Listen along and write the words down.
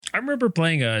I remember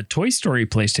playing a Toy Story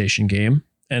PlayStation game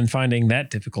and finding that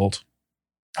difficult.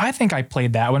 I think I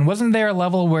played that one. Wasn't there a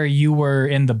level where you were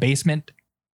in the basement?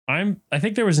 I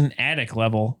think there was an attic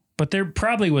level, but there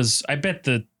probably was. I bet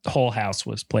the whole house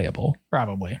was playable.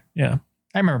 Probably. Yeah.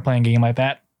 I remember playing a game like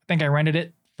that. I think I rented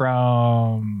it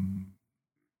from...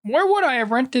 Where would I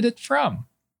have rented it from?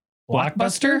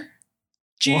 Blockbuster?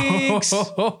 Jinx.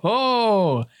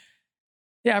 Whoa.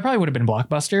 Yeah, it probably would have been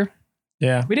Blockbuster.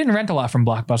 Yeah. We didn't rent a lot from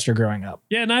Blockbuster growing up.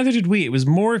 Yeah, neither did we. It was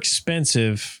more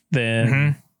expensive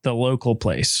than the local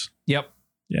place. Yep.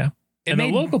 Yeah.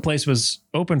 The local place was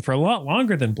open for a lot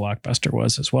longer than Blockbuster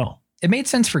was as well. It made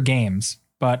sense for games,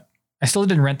 but I still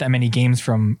didn't rent that many games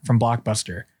from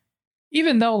Blockbuster.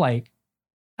 Even though, like,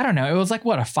 I don't know, it was like,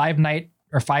 what, a 5-night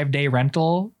or 5-day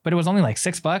rental, but it was only like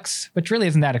 $6, which really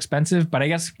isn't that expensive. But I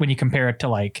guess when you compare it to,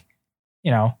 like,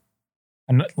 you know,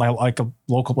 like a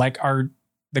local, like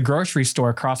the grocery store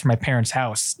across from my parents'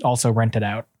 house also rented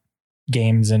out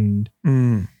games and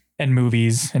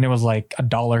movies, and it was like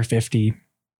 $1.50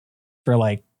 for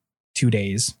like 2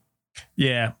 days.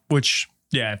 Yeah, which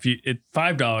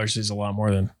 $5 is a lot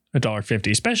more than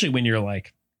 $1.50, especially when you're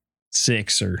like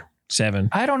 6 or 7.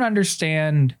 I don't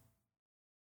understand.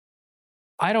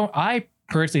 I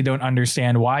personally don't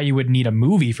understand why you would need a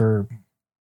movie for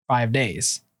 5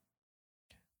 days.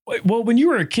 Well, when you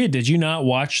were a kid, did you not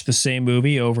watch the same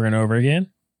movie over and over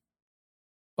again?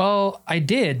 Well, I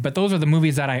did, but those are the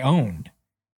movies that I owned.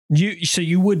 So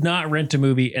you would not rent a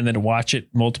movie and then watch it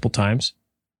multiple times?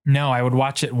 No, I would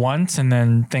watch it once and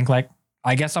then think like,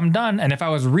 I guess I'm done. And if I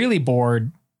was really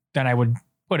bored, then I would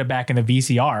put it back in the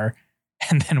VCR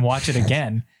and then watch it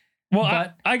again. Well,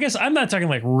 but I guess I'm not talking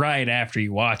like right after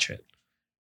you watch it.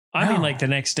 I mean, like the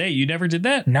next day. You never did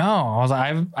that? No, I was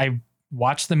like, I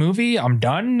watched the movie, I'm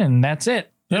done, and that's it.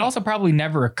 It also probably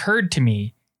never occurred to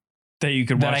me that you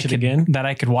could watch it again. That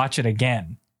I could watch it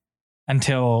again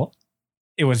until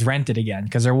it was rented again,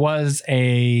 because there was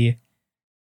a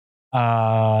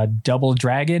Double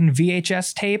Dragon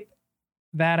VHS tape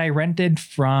that I rented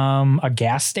from a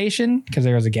gas station, because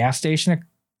there was a gas station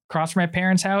across from my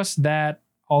parents' house that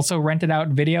also rented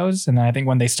out videos. And I think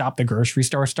when they stopped, the grocery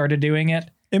store started doing it.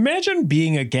 Imagine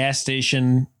being a gas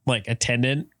station like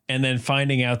attendant and then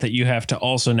finding out that you have to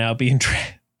also now be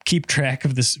keep track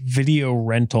of this video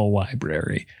rental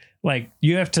library. Like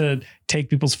you have to take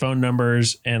people's phone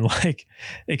numbers and like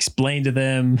explain to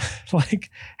them like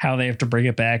how they have to bring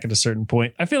it back at a certain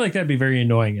point. I feel like that'd be very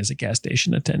annoying as a gas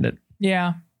station attendant.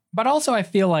 Yeah. But also I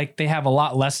feel like they have a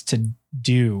lot less to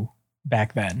do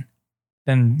back then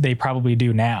than they probably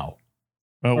do now.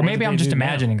 Well, or maybe I'm just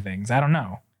imagining things. I don't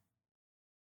know.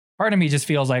 Part of me just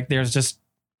feels like there's just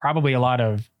probably a lot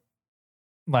of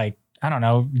like, I don't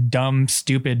know, dumb,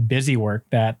 stupid, busy work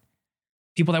that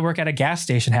people that work at a gas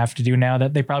station have to do now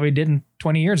that they probably didn't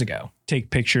 20 years ago.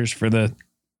 Take pictures for the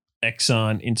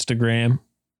Exxon Instagram.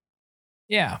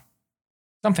 Yeah.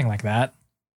 Something like that.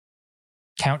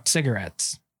 Count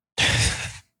cigarettes.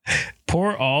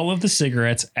 Pour all of the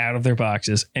cigarettes out of their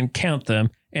boxes and count them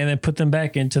and then put them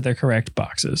back into their correct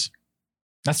boxes.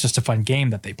 That's just a fun game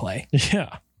that they play.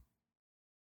 Yeah.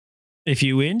 If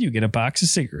you win, you get a box of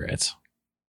cigarettes.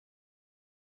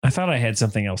 I thought I had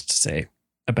something else to say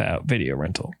about video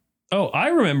rental. Oh, I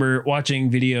remember watching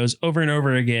videos over and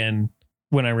over again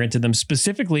when I rented them,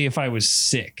 specifically if I was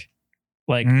sick.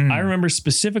 Like I remember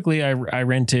specifically I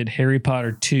rented Harry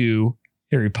Potter 2,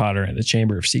 Harry Potter and the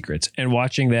Chamber of Secrets, and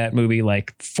watching that movie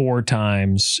like 4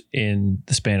 times in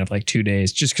the span of like 2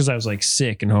 days, just because I was like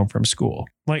sick and home from school.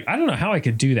 Like, I don't know how I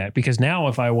could do that, because now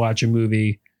if I watch a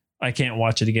movie, I can't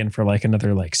watch it again for like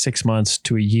another like 6 months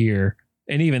to a year.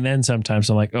 And even then, sometimes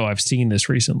I'm like, oh, I've seen this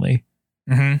recently.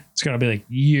 It's going to be like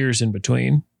years in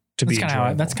between to be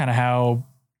enjoyable. That's kind of how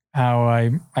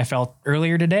I felt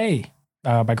earlier today.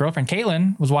 My girlfriend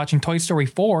Caitlin was watching Toy Story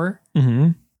 4.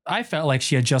 I felt like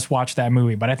she had just watched that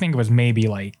movie, but I think it was maybe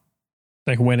like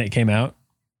when it came out.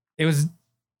 It was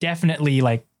definitely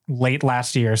like late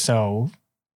last year, so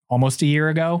almost a year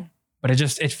ago. But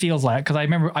it feels like, because I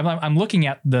remember I'm looking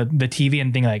at the TV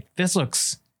and thinking like, this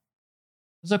looks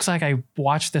like I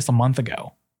watched this a month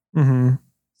ago.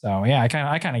 So yeah, I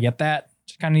kind of get that.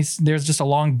 There's just a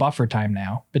long buffer time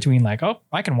now between like, oh,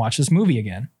 I can watch this movie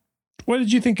again. What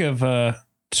did you think of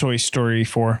Toy Story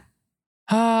 4?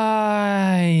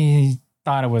 I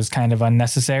thought it was kind of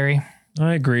unnecessary.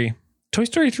 I agree. Toy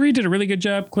Story 3 did a really good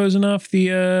job closing off the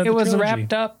It was trilogy.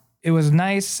 wrapped up. It was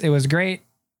nice. It was great.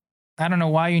 I don't know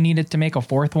why you needed to make a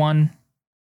 4th one,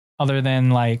 other than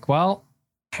like, well,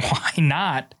 why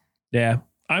not? Yeah.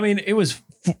 I mean, it was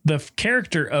the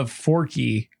character of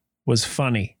Forky was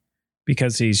funny.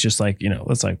 because he's just like,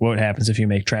 it's like, what happens if you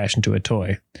make trash into a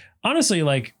toy? Honestly,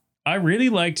 like, I really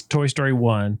liked Toy Story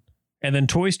 1. And then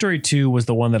Toy Story 2 was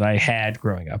the one that I had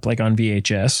growing up, like on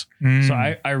VHS. So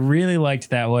I really liked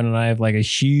that one. And I have like a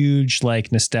huge,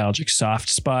 like, nostalgic soft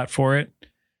spot for it.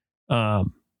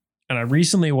 And I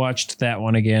recently watched that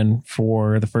one again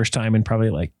for the first time in probably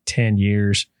like 10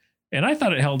 years. And I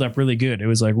thought it held up really good. It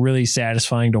was like really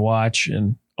satisfying to watch,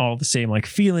 and all the same like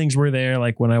feelings were there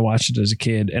like when I watched it as a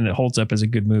kid, and it holds up as a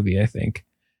good movie, I think.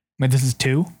 Wait, this is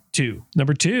 2?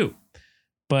 Number 2.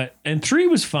 And 3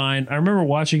 was fine. I remember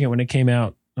watching it when it came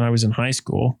out when I was in high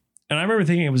school, and I remember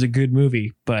thinking it was a good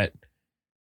movie, and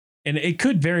it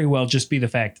could very well just be the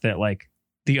fact that like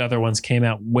the other ones came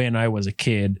out when I was a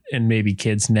kid, and maybe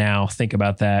kids now think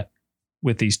about that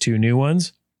with these 2 new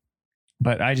ones.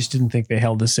 But I just didn't think they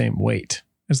held the same weight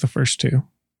as the first 2.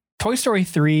 Toy Story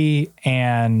 3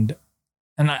 and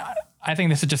I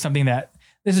think this is just something that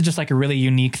this is just like a really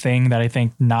unique thing that I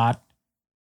think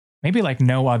maybe like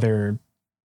no other,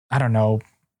 I don't know,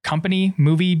 company,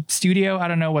 movie studio, I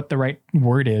don't know what the right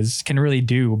word is, can really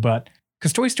do. But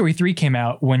because Toy Story 3 came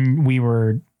out when we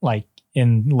were like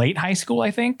in late high school,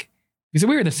 I think, because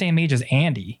we were the same age as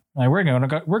Andy. Like we're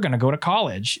gonna go to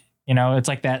college. It's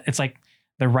like that. It's like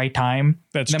the right time.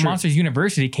 That's true. Monsters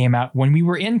University came out when we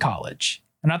were in college.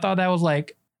 And I thought that was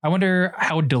like, I wonder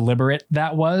how deliberate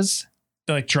that was.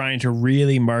 Like trying to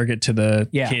really market to the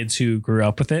kids who grew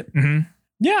up with it. Mm-hmm.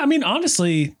 Yeah. I mean,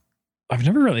 honestly, I've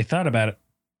never really thought about it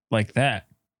like that.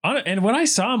 And when I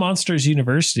saw Monsters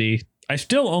University, I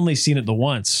still only seen it the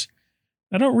once.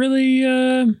 I don't really,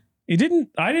 I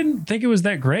didn't think it was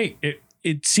that great.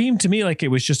 It seemed to me like it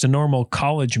was just a normal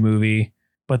college movie,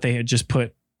 but they had just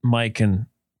put Mike and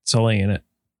Sully in it.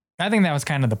 I think that was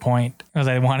kind of the point, was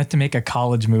I wanted to make a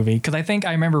college movie, because I think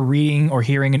I remember reading or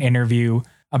hearing an interview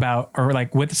about, or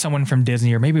like with someone from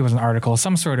Disney, or maybe it was an article,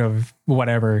 some sort of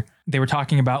whatever. They were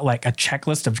talking about like a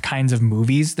checklist of kinds of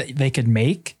movies that they could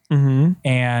make. Mm-hmm.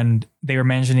 And they were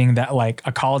mentioning that like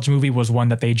a college movie was one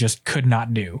that they just could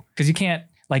not do, because you can't,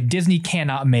 like Disney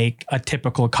cannot make a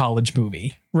typical college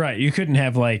movie. Right. You couldn't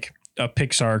have like a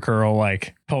Pixar girl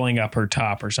like pulling up her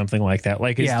top or something like that.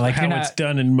 Like, like how it's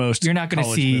done in most you're not going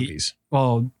to see movies.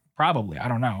 Well, probably, I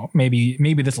don't know, maybe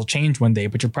this will change one day,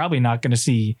 but you're probably not going to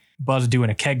see Buzz doing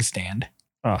a keg stand.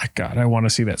 Oh God, I want to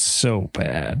see that so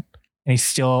bad. And he's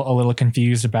still a little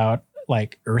confused about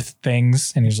like Earth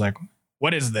things, and he's like,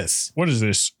 what is this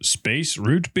space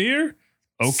root beer?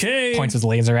 Okay. Points his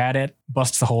laser at it,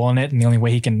 busts a hole in it, and the only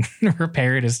way he can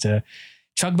repair it is to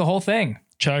chug the whole thing.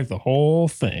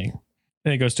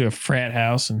 Then he goes to a frat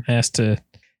house and has to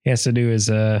do his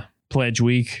pledge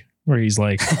week, where he's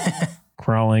like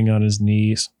crawling on his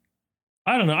knees.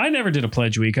 I don't know. I never did a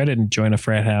pledge week. I didn't join a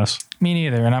frat house. Me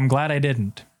neither, and I'm glad I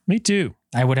didn't. Me too.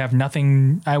 I would have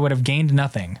nothing. I would have gained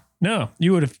nothing. No,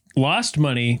 you would have lost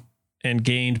money and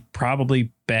gained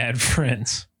probably bad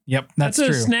friends. Yep, that's a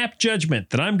true. snap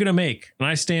judgment that I'm going to make, and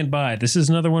I stand by. This is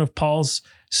another one of Paul's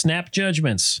snap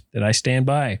judgments that I stand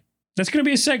by. That's going to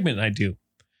be a segment I do.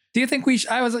 Do you think we should?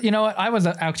 I was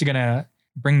actually going to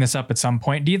bring this up at some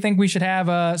point. Do you think we should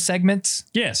have segments?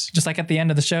 Yes. Just like at the end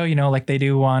of the show, like they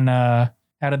do on How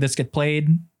Did This Get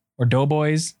Played or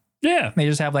Doughboys? Yeah. They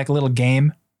just have like a little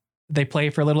game they play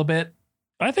for a little bit.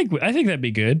 I think that'd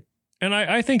be good. And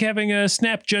I think having a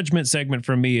snap judgment segment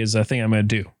from me is a thing I'm going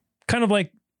to do. Kind of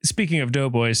like, speaking of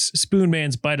Doughboys, Spoon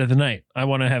Man's Bite of the Night. I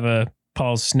want to have a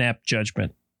Paul's snap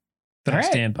judgment that I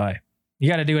stand by. You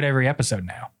got to do it every episode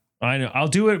now. I know. I'll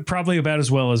do it probably about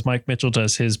as well as Mike Mitchell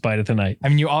does his Bite of the Night. I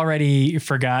mean, you already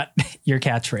forgot your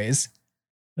catchphrase.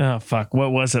 Oh, fuck.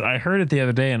 What was it? I heard it the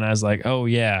other day and I was like, oh,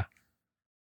 yeah.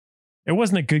 It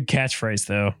wasn't a good catchphrase,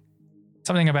 though.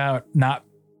 Something about not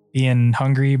being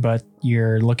hungry, but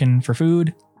you're looking for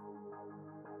food.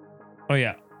 Oh,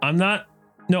 yeah. I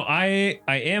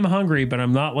am hungry, but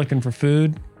I'm not looking for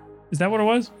food. Is that what it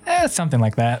was? Something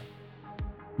like that.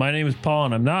 My name is Paul,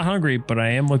 and I'm not hungry, but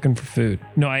I am looking for food.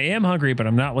 No, I am hungry, but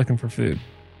I'm not looking for food.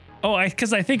 Oh,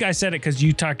 because I think I said it because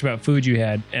you talked about food you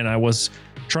had, and I was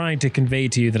trying to convey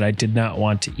to you that I did not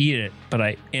want to eat it, but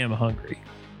I am hungry.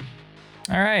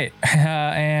 All right.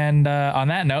 And on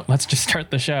that note, let's just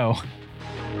start the show.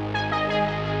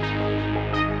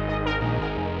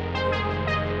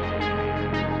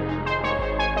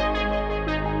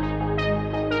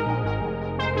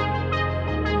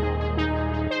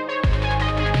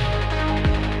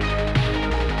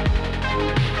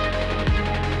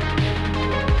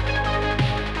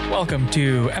 Welcome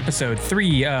to episode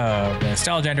 3 of the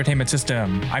Nostalgia Entertainment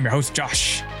System. I'm your host,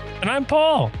 Josh. And I'm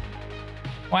Paul.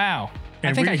 Wow.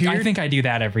 And I think I do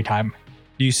that every time.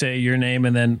 You say your name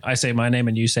and then I say my name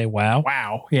and you say wow.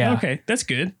 Wow. Yeah. Okay, that's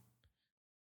good.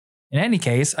 In any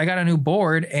case, I got a new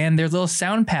board and there's little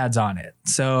sound pads on it.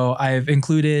 So I've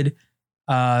included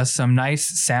some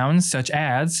nice sounds such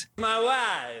as My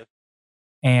wife.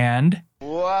 and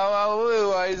Wow,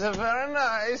 is very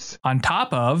nice. on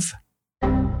top of,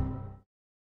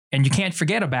 and you can't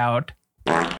forget about,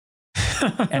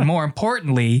 and more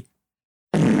importantly,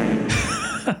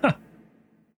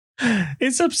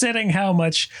 It's upsetting how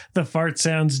much the fart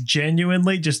sounds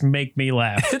genuinely just make me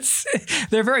laugh.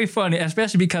 they're very funny,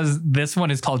 especially because this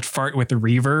one is called Fart with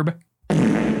Reverb.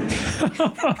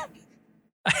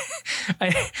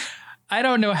 I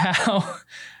don't know how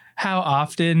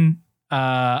often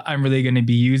I'm really going to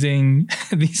be using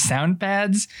these sound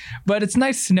pads, but it's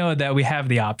nice to know that we have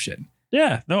the option.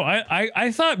 Yeah, no,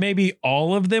 I thought maybe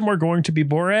all of them were going to be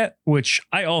Borat, which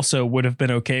I also would have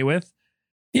been okay with.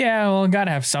 Yeah, well,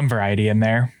 gotta have some variety in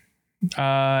there.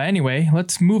 Anyway,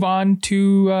 let's move on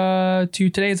to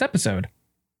today's episode.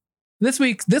 This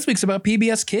week's about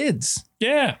PBS Kids.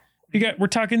 Yeah, we're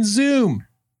talking Zoom,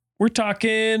 we're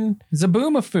talking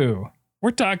Zaboomafoo,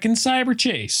 we're talking Cyber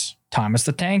Chase, Thomas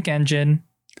the Tank Engine,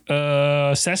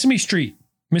 Sesame Street,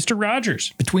 Mr.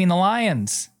 Rogers, Between the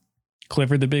Lions,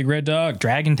 Clifford the Big Red Dog,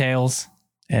 Dragon Tales,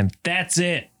 and that's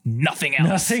it. nothing else.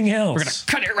 Nothing else. We're gonna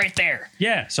cut it right there.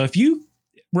 Yeah, so if you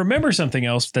remember something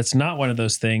else that's not one of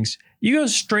those things, you go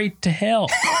straight to hell.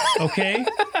 Okay?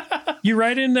 You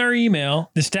write in our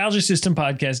email,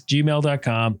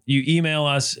 nostalgiasystempodcast@gmail.com. You email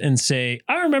us and say,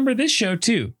 I remember this show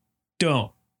too.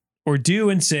 Don't. Or do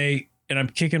and say, and I'm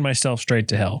kicking myself straight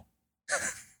to hell.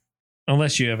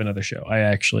 Unless you have another show.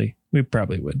 We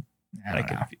probably would. I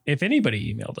don't know. If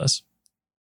anybody emailed us.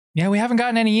 Yeah, we haven't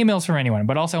gotten any emails from anyone,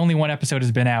 but also only one episode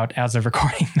has been out as of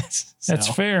recording this. So That's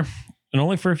fair. And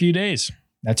only for a few days.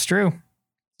 that's true.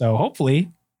 So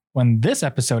hopefully, when this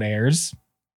episode airs,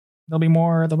 there'll be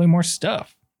more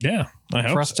stuff Yeah, I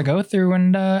hope for us so. to go through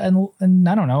and I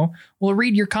don't know. We'll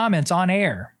read your comments on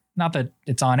air. Not that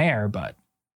it's on air, but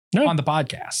No. on the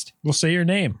podcast. We'll say your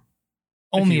name.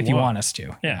 Only you if you want. want us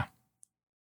to. Yeah.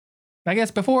 I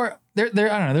guess before there,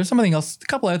 I don't know. There's something else. A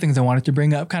couple other things I wanted to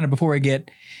bring up, kind of before we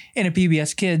get into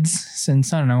PBS Kids,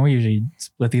 since I don't know. We usually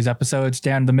split these episodes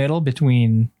down the middle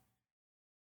between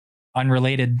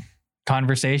unrelated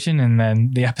conversation and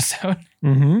then the episode.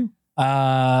 Mm-hmm.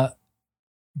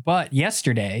 But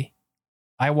yesterday,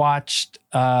 I watched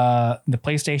the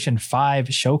PlayStation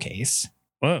 5 showcase.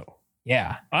 Whoa.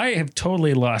 Yeah, I have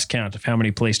totally lost count of how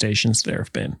many PlayStations there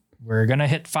have been. we're gonna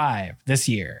hit 5 this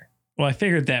year. Well, I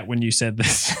figured that when you said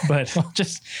this, but Well,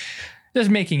 just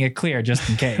making it clear, just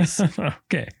in case.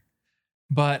 okay.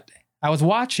 But I was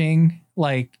watching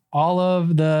like all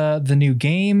of the new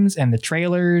games and the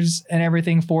trailers and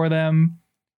everything for them,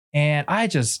 and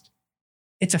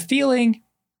it's a feeling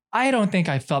I don't think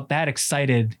I felt that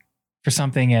excited for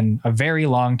something in a very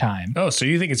long time. Oh, so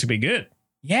you think it's gonna be good?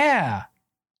 Yeah.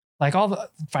 Like all the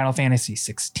Final Fantasy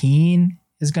 16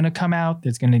 is going to come out.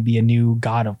 There's going to be a new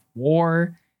God of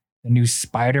War. The new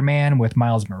Spider-Man with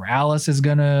Miles Morales is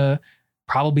going to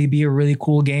probably be a really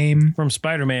cool game. From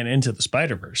Spider-Man into the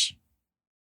Spider-Verse.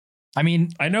 I mean,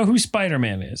 I know who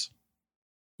Spider-Man is.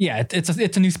 yeah,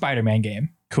 it's a new Spider-Man game,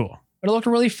 Cool. but it looked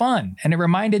really fun. And it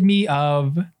reminded me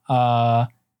of kind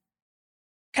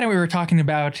of what we were talking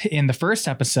about in the first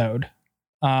episode.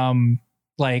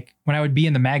 Like when I would be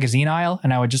in the magazine aisle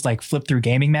and I would just like flip through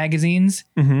gaming magazines.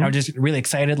 Mm-hmm. I was just really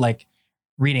excited, like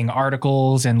reading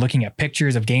articles and looking at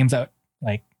pictures of games that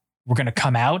like were going to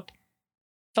come out.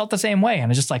 Felt the same way.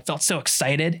 And I just like felt so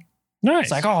excited. Nice.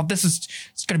 It's like, oh,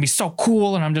 it's going to be so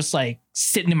cool. And I'm just like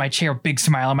sitting in my chair, big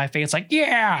smile on my face. Like,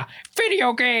 yeah,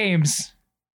 video games.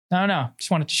 I don't know.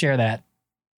 Just wanted to share that.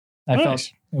 I Nice. felt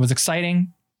it was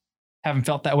exciting. Haven't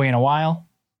felt that way in a while.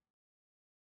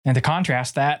 And to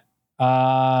contrast that,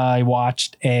 I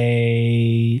watched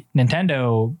a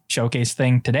Nintendo showcase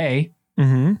thing today.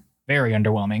 Mm-hmm. Very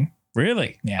underwhelming.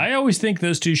 Really? Yeah. I always think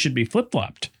those two should be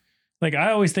flip-flopped. Like,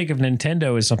 I always think of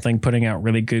Nintendo as something putting out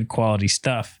really good quality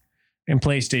stuff, and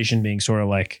PlayStation being sort of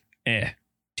like, eh.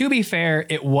 To be fair,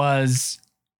 it was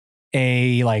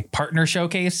a like partner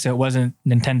showcase, so it wasn't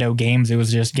Nintendo games. It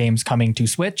was just games coming to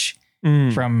Switch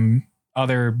from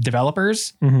other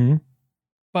developers. Mm-hmm.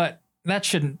 But that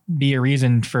shouldn't be a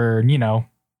reason for, you know,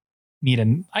 me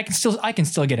to. I can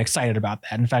still get excited about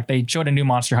that. In fact, they showed a new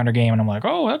Monster Hunter game, and I'm like,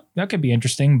 oh, that could be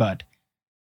interesting. But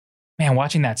man,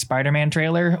 watching that Spider-Man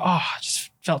trailer,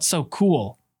 just felt so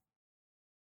cool.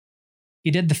 He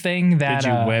did the thing that Did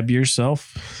you web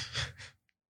yourself?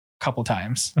 a couple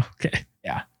times. Okay.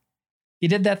 He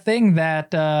did that thing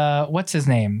that what's his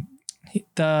name?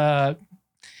 The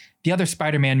the other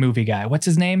Spider-Man movie guy. What's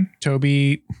his name?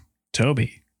 Toby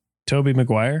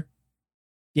Maguire.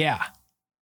 Yeah.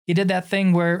 He did that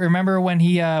thing where, remember when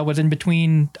he was in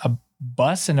between a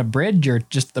bus and a bridge, or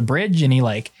just the bridge, and he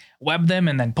like webbed them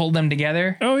and then pulled them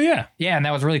together? Oh yeah. Yeah, and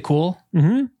that was really cool.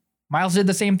 Mm-hmm. Miles did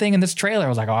the same thing in this trailer. I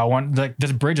was like, oh, I want, like,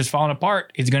 this bridge is falling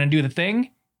apart. He's going to do the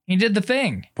thing. He did the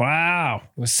thing. Wow.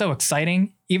 It was so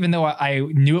exciting. Even though I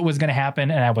knew it was going to happen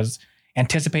and I was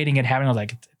anticipating it happening, I was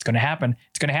like, it's going to happen.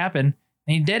 It's going to happen.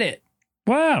 And he did it.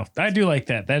 Wow. I do like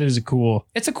that. That is a cool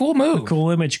move.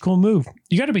 cool image, cool move.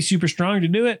 You got to be super strong to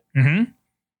do it.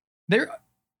 Mm-hmm.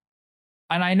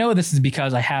 And I know this is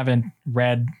because I haven't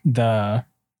read the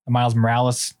Miles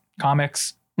Morales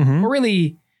comics. Mm-hmm. Or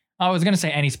really, I was going to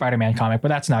say any Spider-Man comic, but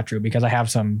that's not true because I have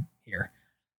some here.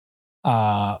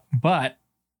 But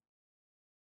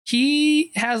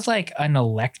he has like an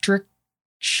electric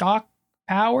shock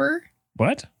power.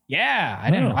 What? Yeah, I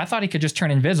didn't know. I thought he could just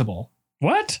turn invisible.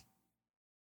 What?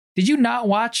 Did you not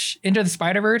watch Into the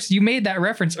Spider-Verse? You made that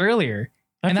reference earlier.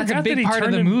 And that's a big part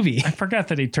of the movie. I forgot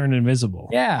that he turned invisible.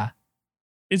 Yeah.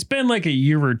 It's been like a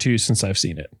year or two since I've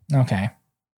seen it. Okay.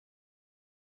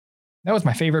 That was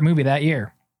my favorite movie that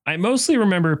year. I mostly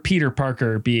remember Peter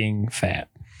Parker being fat.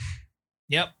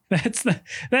 Yep. That's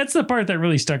the part that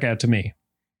really stuck out to me.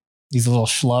 He's a little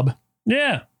schlub.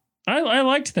 Yeah. I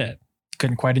liked that.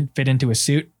 Couldn't quite fit into a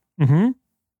suit. Mm-hmm.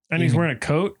 And he's wearing a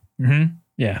coat. Mm-hmm.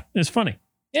 Yeah. It's funny.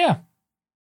 Yeah. A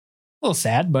little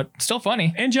sad, but still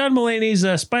funny. And John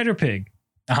Mulaney's Spider Pig.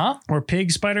 Uh-huh. Or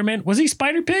Pig Spider-Man. Was he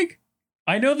Spider Pig?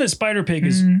 I know that Spider Pig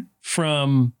is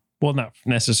from, well, not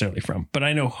necessarily from, but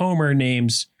I know Homer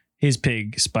names his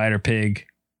pig Spider Pig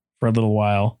for a little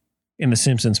while in the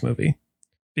Simpsons movie.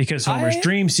 Because Homer's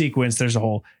dream sequence, there's a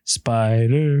whole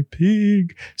Spider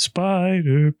Pig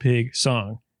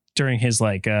song during his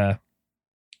like,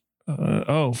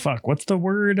 oh, fuck. What's the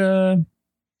word?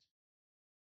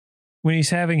 When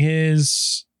he's having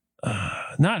his,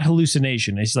 not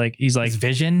hallucination. He's like his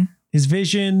vision. His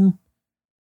vision.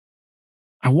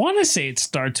 I want to say it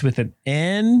starts with an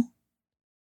N.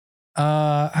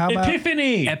 How about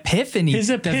Epiphany? Epiphany.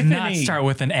 His epiphany does not start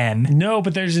with an N. No,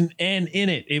 but there's an N in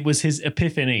it. It was his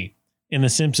epiphany in the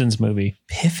Simpsons movie.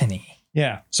 Epiphany.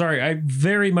 Yeah. Sorry, I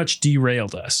very much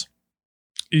derailed us.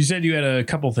 You said you had a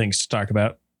couple things to talk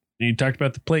about. You talked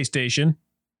about the PlayStation.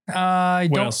 I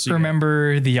What don't else you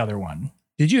remember the other one.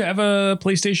 Did you have a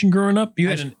PlayStation growing up? You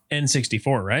had an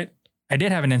N64, right? I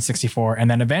did have an N64,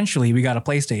 and then eventually we got a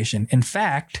PlayStation. In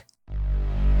fact,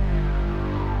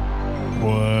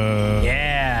 Whoa.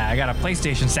 yeah, I got a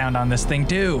PlayStation sound on this thing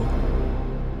too.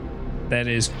 That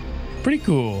is pretty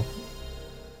cool.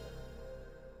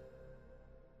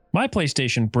 My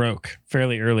PlayStation broke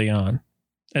fairly early on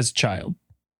as a child,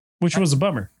 which was a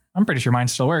bummer. I'm pretty sure mine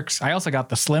still works. I also got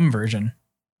the slim version.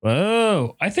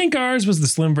 Whoa. I think ours was the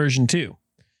slim version too.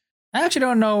 I actually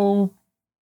don't know.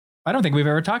 I don't think we've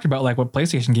ever talked about like what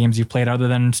PlayStation games you've played other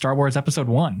than Star Wars Episode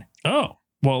 1. Oh,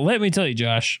 well, let me tell you,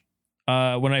 Josh.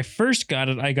 When I first got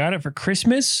it, I got it for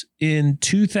Christmas in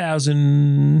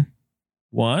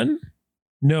 2001.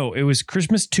 No, it was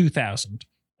Christmas 2000.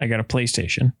 I got a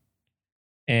PlayStation.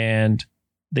 And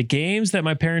the games that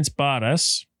my parents bought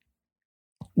us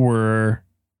were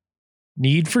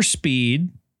Need for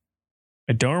Speed.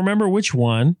 I don't remember which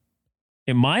one.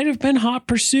 It might have been Hot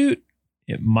Pursuit.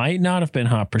 It might not have been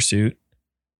Hot Pursuit.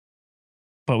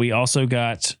 But we also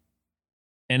got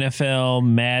NFL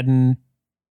Madden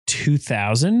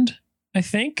 2000, I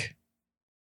think.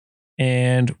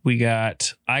 And I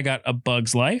got A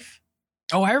Bug's Life.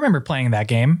 Oh, I remember playing that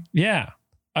game. Yeah.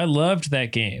 I loved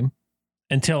that game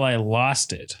until I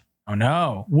lost it. Oh,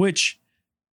 no. Which,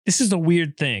 this is a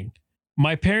weird thing.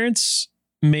 My parents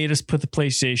made us put the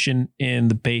PlayStation in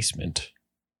the basement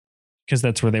because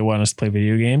that's where they want us to play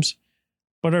video games.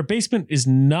 But our basement is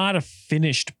not a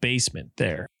finished basement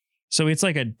there. So it's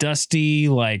like a dusty,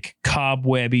 like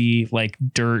cobwebby, like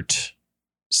dirt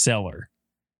cellar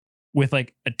with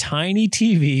like a tiny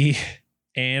TV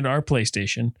and our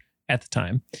PlayStation at the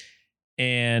time.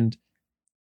 And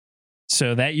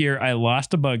so that year I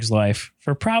lost A Bug's Life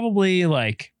for probably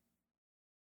like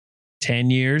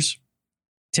 10 years.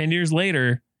 10 years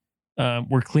later,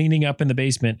 we're cleaning up in the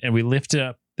basement and we lifted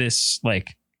up this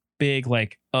like big,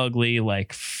 like ugly,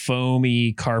 like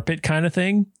foamy carpet kind of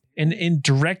thing. And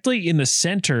directly in the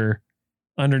center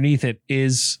underneath it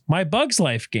is my Bug's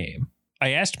Life game. I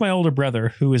asked my older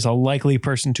brother, who is a likely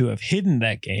person to have hidden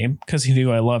that game because he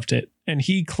knew I loved it. And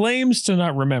he claims to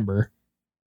not remember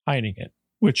hiding it,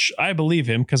 which I believe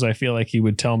him because I feel like he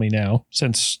would tell me now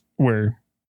since we're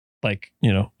like,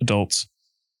 you know, adults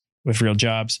with real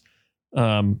jobs.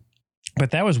 But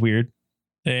that was weird.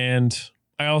 And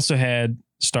I also had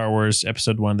Star Wars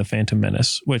Episode 1, The Phantom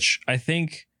Menace, which I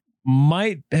think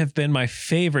might have been my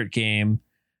favorite game,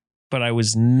 but I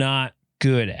was not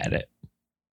good at it.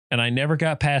 And I never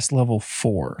got past level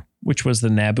 4, which was the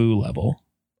Naboo level.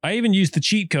 I even used the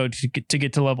cheat code to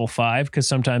get to level 5, because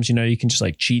sometimes, you can just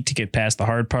like cheat to get past the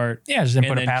hard part. Yeah, just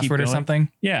input a password or something.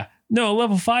 Yeah. No,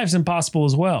 level 5 is impossible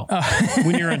as well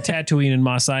when you're on Tatooine and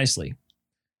Mos Eisley.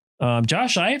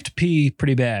 Josh, I have to pee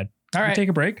pretty bad. All right. Take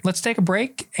a break. Let's take a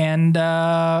break, and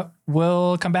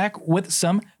we'll come back with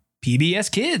some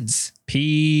PBS Kids.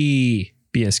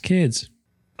 PBS Kids.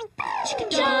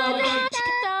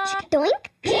 Doink.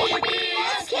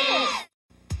 PBS Kids.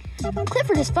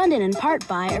 Clifford is funded in part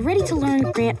by a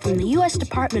ready-to-learn grant from the U.S.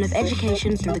 Department of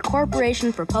Education through the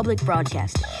Corporation for Public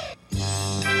Broadcasting.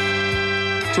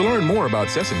 To learn more about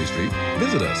Sesame Street,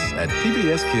 visit us at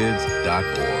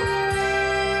pbskids.org.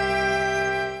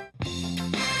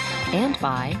 And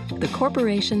by the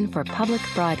Corporation for Public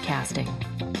Broadcasting.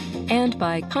 And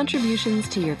by contributions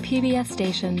to your PBS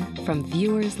station from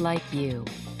viewers like you.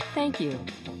 Thank you.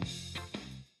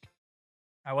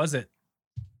 How was it?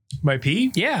 My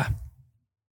pee? Yeah.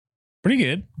 Pretty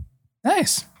good.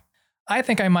 Nice. I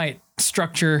think I might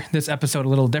structure this episode a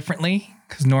little differently,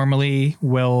 because normally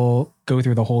we'll go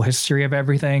through the whole history of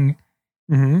everything.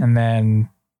 Mm-hmm. And then,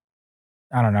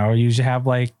 I don't know, usually have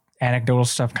like anecdotal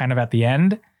stuff kind of at the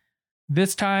end.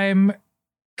 This time,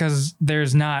 because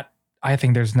I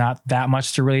think there's not that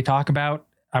much to really talk about.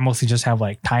 I mostly just have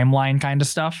like timeline kind of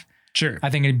stuff. Sure. I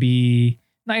think it'd be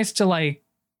nice to like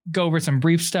go over some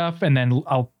brief stuff, and then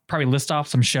I'll probably list off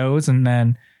some shows, and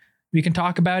then we can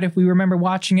talk about if we remember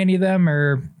watching any of them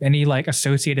or any like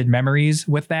associated memories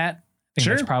with that. I think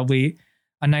that's probably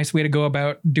a nice way to go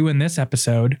about doing this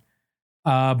episode.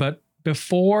 But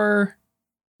before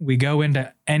we go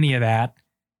into any of that,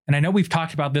 and I know we've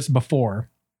talked about this before,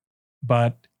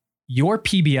 but your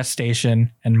PBS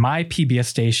station and my PBS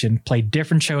station play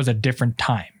different shows at different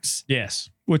times. Yes.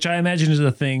 Which I imagine is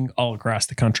a thing all across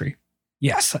the country.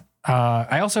 Yes.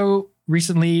 I also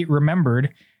recently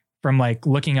remembered from like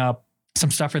looking up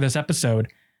some stuff for this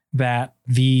episode that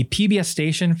the PBS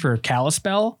station for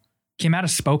Kalispell came out of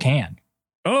Spokane.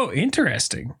 Oh,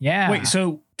 interesting. Yeah. Wait,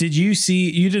 so you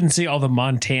didn't see all the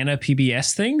Montana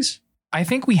PBS things? I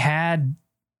think we had,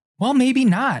 well, maybe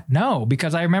not. No,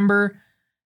 because I remember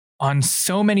on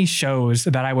so many shows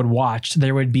that I would watch,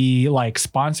 there would be like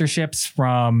sponsorships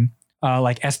from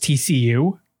like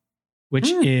STCU,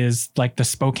 which is like the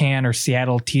Spokane or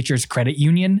Seattle Teachers Credit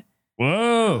Union.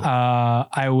 Whoa.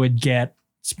 I would get,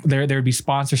 there would be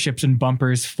sponsorships and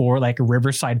bumpers for like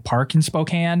Riverside Park in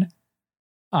Spokane.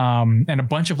 And a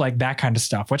bunch of like that kind of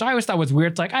stuff, which I always thought was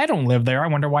weird. It's like, I don't live there. I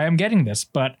wonder why I'm getting this.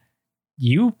 But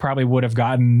you probably would have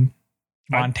gotten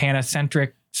Montana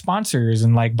centric sponsors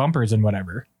and like bumpers and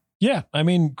whatever. Yeah. I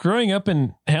mean, growing up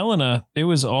in Helena, it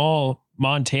was all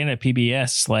Montana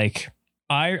PBS. Like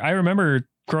I remember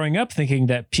growing up thinking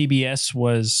that PBS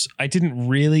was, I didn't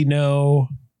really know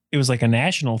it was like a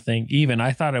national thing. Even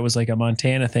I thought it was like a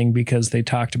Montana thing because they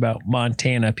talked about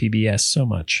Montana PBS so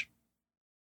much.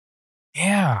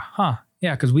 Yeah. Huh.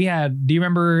 Yeah. Cause we had, do you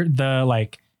remember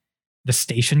the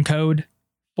station code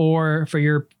for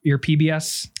your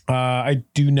PBS? I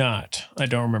do not. I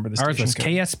don't remember the Ours station was code.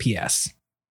 KSPS.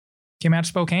 Came out of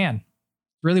Spokane.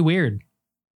 Really weird.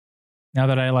 Now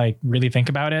that I like really think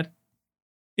about it.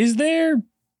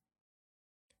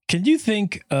 Can you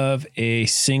think of a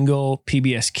single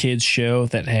PBS Kids show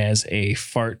that has a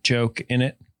fart joke in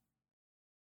it?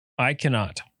 I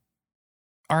cannot.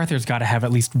 Arthur's got to have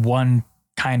at least one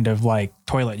kind of like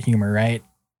toilet humor, right?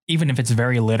 Even if it's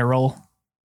very literal.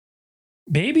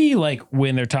 Maybe like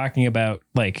when they're talking about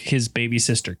like his baby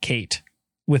sister, Kate,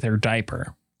 with her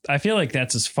diaper. I feel like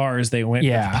that's as far as they went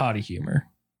with potty humor.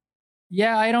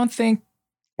 Yeah, I don't think.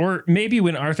 Or maybe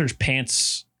when Arthur's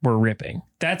pants were ripping.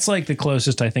 That's like the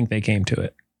closest I think they came to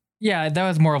it. Yeah, that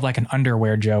was more of like an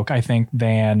underwear joke, I think,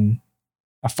 than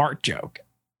a fart joke.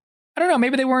 I don't know.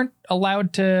 Maybe they weren't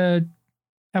allowed to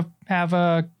have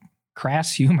a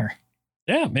crass humor.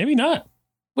 Yeah, maybe not.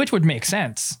 Which would make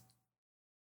sense.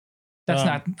 That's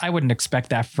not, I wouldn't expect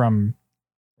that from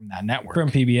that network.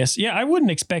 From PBS. Yeah, I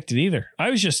wouldn't expect it either. I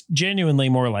was just genuinely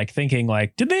more like thinking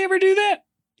like, did they ever do that?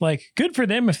 Like, good for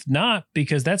them if not,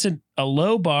 because that's a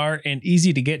low bar and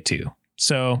easy to get to.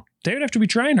 So they would have to be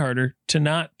trying harder to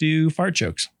not do fart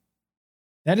jokes.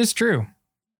 That is true.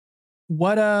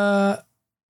 What, I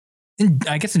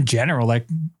guess in general, like,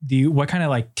 what kind of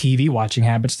like TV watching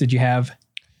habits did you have?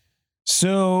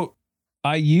 So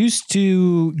I used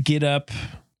to get up.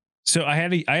 So I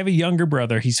have a younger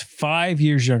brother. He's 5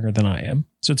 years younger than I am.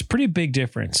 So it's a pretty big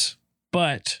difference.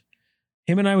 But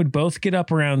him and I would both get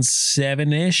up around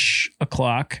 7-ish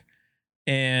o'clock,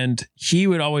 and he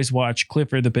would always watch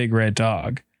Clifford the Big Red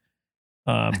Dog.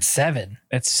 At 7.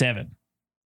 At 7.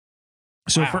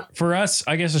 So Wow. for us,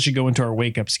 I guess I should go into our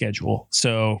wake up schedule.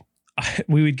 So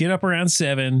we would get up around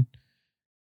 7.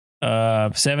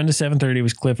 7 to 7:30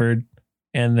 was Clifford.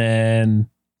 And then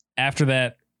after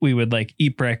that, we would like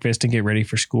eat breakfast and get ready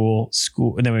for school.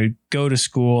 And then we would go to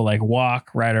school, like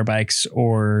walk, ride our bikes,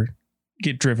 or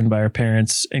get driven by our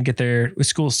parents and get there.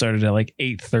 School started at like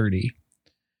 8:30.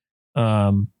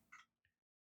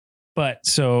 But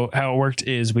so how it worked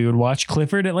is we would watch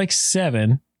Clifford at like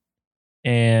 7.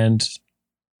 And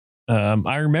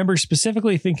I remember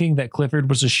specifically thinking that Clifford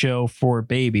was a show for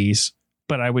babies,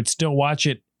 but I would still watch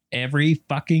it every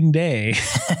fucking day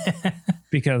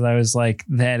because I was like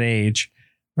that age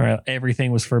where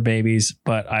everything was for babies,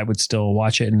 but I would still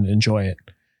watch it and enjoy it.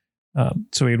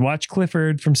 So we'd watch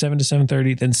Clifford from 7 to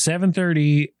 7:30. Then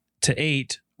 7:30 to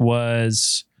 8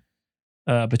 was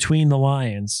Between the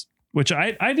Lions, which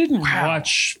I didn't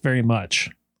watch very much.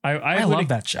 I love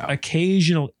that show.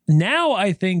 Occasional. Now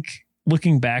I think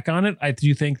looking back on it, I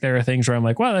do think there are things where I'm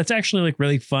like, wow, that's actually like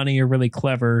really funny or really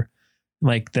clever.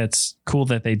 Like that's cool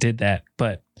that they did that.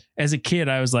 But as a kid,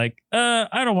 I was like,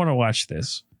 I don't want to watch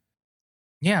this.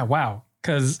 Yeah, wow.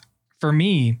 Because for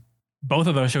me, both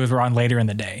of those shows were on later in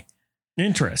the day.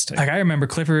 Interesting. Like I remember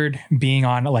Clifford being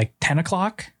on at like 10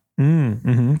 o'clock,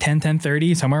 Mm-hmm.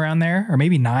 10:30, somewhere around there, or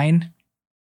maybe 9.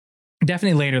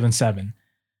 Definitely later than 7.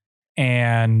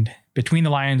 And Between the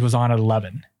Lions was on at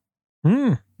 11.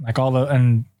 Like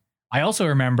and I also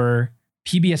remember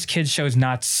PBS Kids shows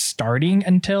not starting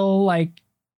until like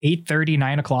 8:30,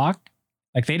 9 o'clock.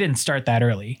 Like they didn't start that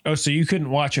early. Oh, so you couldn't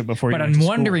watch it before you But went I'm to school.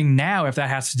 wondering now if that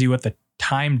has to do with the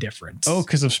time difference. Oh,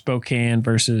 because of Spokane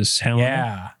versus Helena.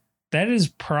 yeah. That is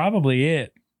probably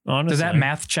it, honestly. Does that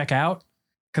math check out?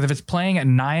 Because if it's playing at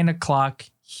 9 o'clock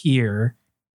here,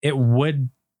 it would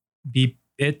be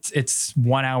it's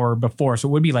 1 hour before, so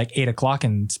it would be like 8 o'clock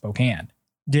in Spokane.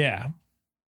 Yeah,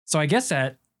 So I guess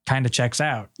that kind of checks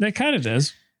out. that kind of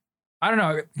does. I don't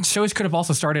know. Shows could have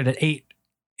also started at 8,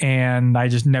 and I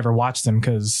just never watched them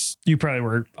because You probably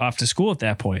were off to school at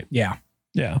that point. yeah.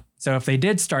 Yeah. So if they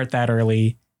did start that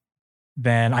early,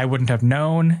 then I wouldn't have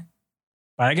known.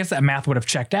 But I guess that math would have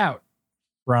checked out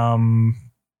from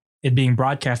it being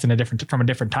broadcast from a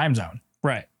different time zone.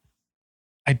 Right.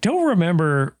 I don't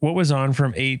remember what was on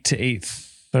from 8 to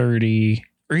 8:30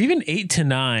 or even 8 to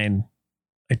 9.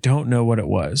 I don't know what it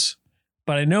was.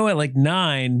 But I know at like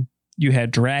 9 you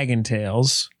had Dragon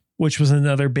Tales, which was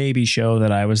another baby show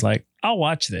that I was like, I'll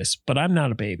watch this, but I'm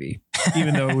not a baby,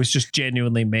 even though it was just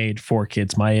genuinely made for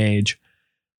kids my age.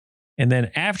 And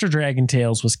then after Dragon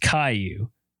Tales was Caillou,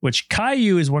 which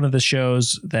Caillou is one of the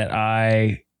shows that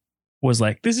I was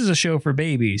like, this is a show for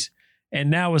babies. And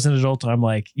now as an adult, I'm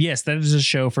like, yes, that is a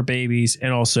show for babies.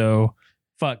 And also,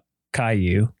 fuck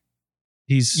Caillou.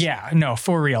 Yeah, no,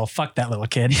 for real. Fuck that little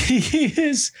kid. He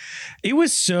is. It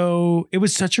was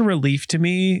such a relief to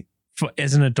me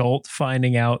as an adult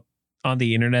finding out on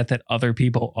the internet that other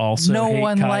people also No hate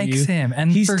one Caillou. likes him,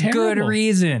 and He's for good terrible.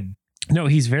 reason. No,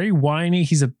 he's very whiny.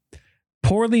 He's a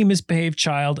poorly misbehaved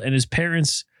child, and his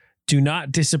parents do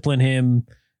not discipline him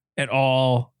at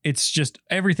all. It's just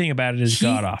everything about it is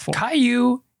god awful.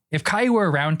 Caillou, if Caillou were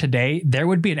around today, there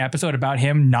would be an episode about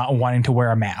him not wanting to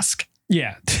wear a mask.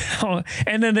 Yeah.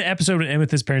 And then the episode would end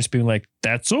with his parents being like,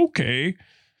 that's okay.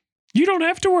 You don't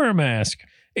have to wear a mask.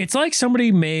 It's like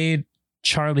somebody made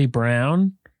Charlie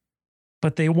Brown,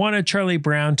 but they wanted Charlie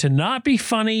Brown to not be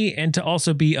funny and to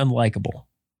also be unlikable.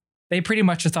 They pretty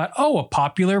much just thought, oh, a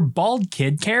popular bald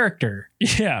kid character.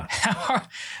 Yeah.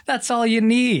 That's all you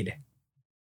need.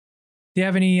 Do you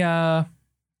have any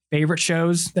favorite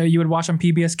shows that you would watch on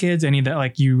PBS Kids? Any that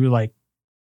like you like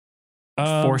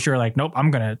for sure? Like, nope,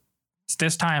 it's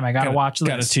this time. I gotta watch this.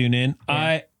 Gotta tune in.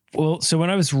 Yeah. So when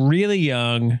I was really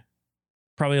young,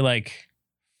 probably like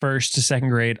 1st to 2nd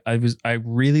grade, I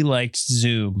really liked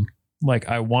Zoom. Like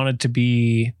I wanted to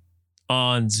be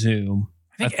on Zoom.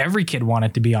 I think every kid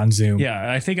wanted to be on Zoom.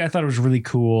 Yeah, I thought it was really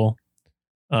cool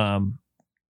to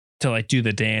like do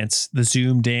the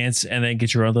Zoom dance, and then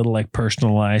get your own little like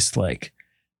personalized like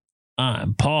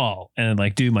I'm Paul, and then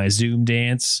like do my Zoom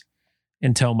dance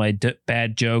and tell my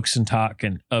bad jokes and talk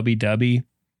and ubby-dubby.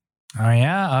 Oh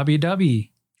yeah, Ubby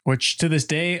Dubby. Which to this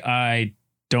day I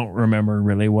don't remember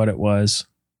really what it was.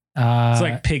 It's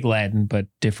like Pig Latin but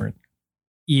different.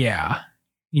 Yeah,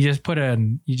 you just put a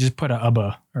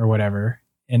ubba or whatever,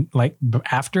 and like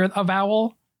after a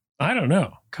vowel. I don't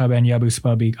know. Cub and yabu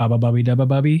spubby abba bubby dubba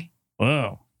bubby.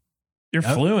 Whoa. You're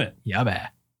Yep. fluent. Yabba.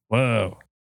 Whoa.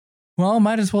 Well,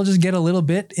 might as well just get a little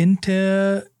bit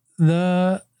into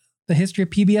the history of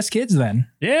PBS Kids then.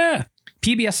 Yeah.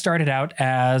 PBS started out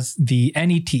as the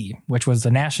NET, which was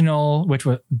National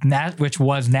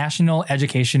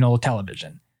Educational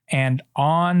Television. And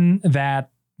on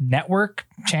that network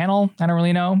channel, I don't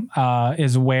really know,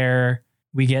 is where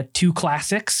we get two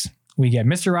classics. We get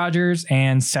Mr. Rogers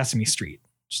and Sesame Street.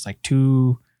 Just like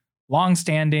two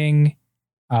long-standing,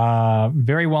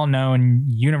 very well-known,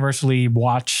 universally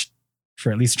watched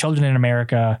for at least children in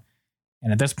America,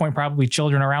 and at this point, probably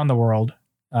children around the world.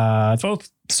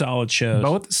 Both solid shows.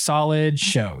 Both solid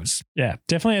shows. Yeah,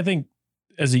 definitely. I think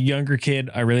as a younger kid,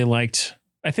 I really liked,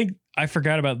 I think I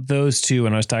forgot about those two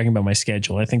when I was talking about my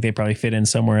schedule. I think they probably fit in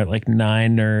somewhere at like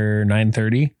 9 or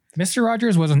 9:30. Mr.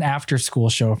 Rogers was an after school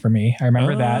show for me. I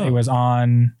remember that it was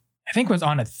on, I think it was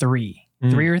on at 3 or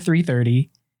 3:30.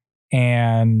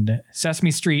 And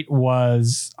Sesame Street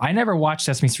was, I never watched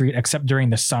Sesame Street except during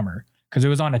the summer because it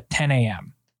was on at 10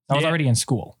 a.m. I was already in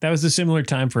school. That was a similar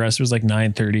time for us. It was like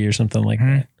 9:30 or something like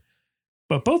that.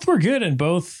 But both were good, and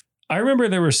both, I remember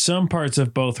there were some parts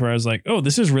of both where I was like, oh,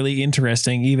 this is really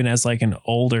interesting, even as like an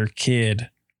older kid.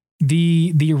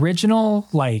 The original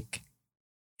like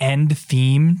end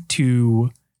theme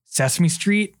to Sesame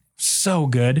Street, so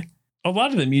good. A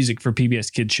lot of the music for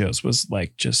PBS Kids shows was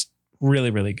like just really,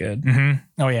 really good.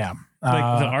 Oh yeah.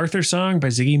 Like the Arthur song by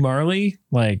Ziggy Marley,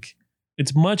 like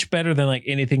it's much better than like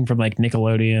anything from like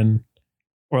Nickelodeon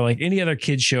or like any other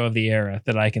kids show of the era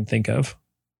that I can think of.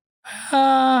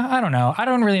 I don't know. I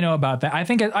don't really know about that. I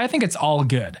think it's all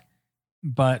good.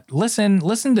 But listen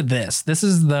to this. This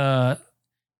is the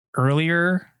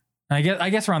earlier, I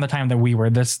guess around the time that we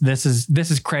were. This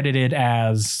is credited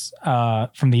as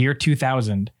from the year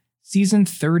 2000, season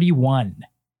 31.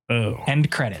 Oh. End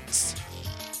credits.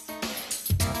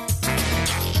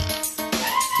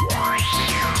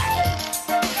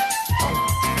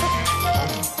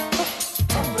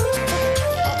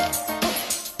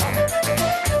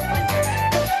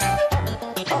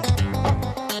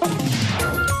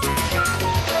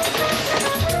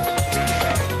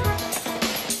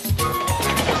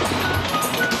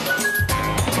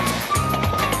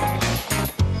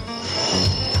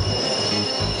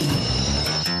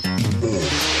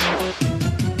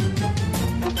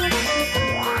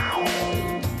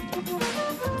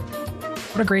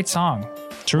 What a great song.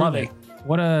 Truly. Love it.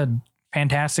 What a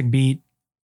fantastic beat.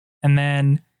 And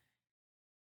then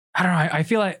I don't know, I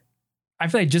feel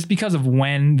like just because of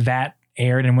when that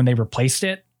aired and when they replaced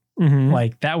it,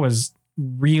 like that was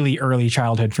really early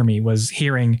childhood for me, was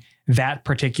hearing that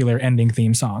particular ending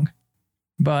theme song.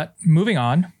 But moving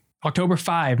on, October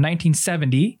 5,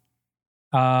 1970,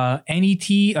 NET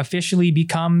officially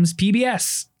becomes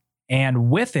PBS.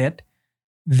 And with it,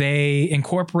 they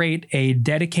incorporate a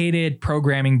dedicated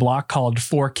programming block called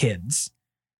 4Kids.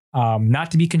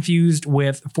 Not to be confused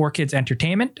with 4Kids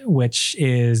Entertainment, which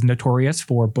is notorious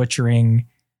for butchering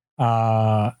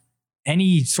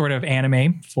any sort of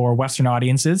anime for Western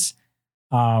audiences,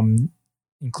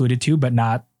 including but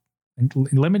not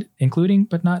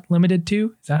limited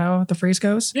to. Is that how the phrase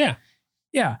goes? Yeah.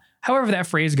 Yeah. However that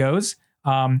phrase goes,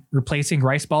 replacing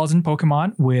rice balls in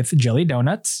Pokemon with jelly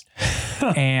donuts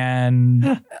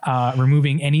and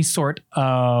removing any sort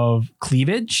of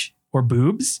cleavage or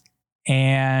boobs,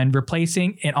 and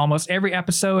replacing in almost every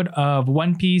episode of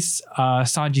One Piece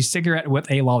Sanji's cigarette with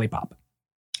a lollipop,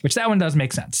 which that one does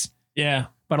make sense. Yeah.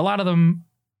 But a lot of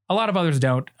others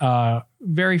don't.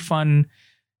 Very fun.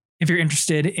 If you're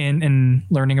interested in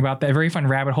learning about that, very fun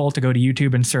rabbit hole to go to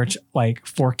YouTube and search like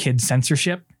 4Kids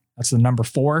censorship. That's the number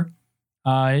 4.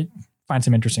 Find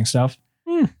some interesting stuff.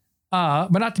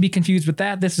 But not to be confused with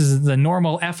that, this is the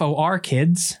normal FOR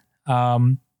kids.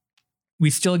 We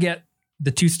still get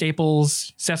the two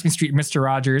staples, Sesame Street, Mr.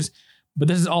 Rogers, but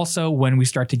this is also when we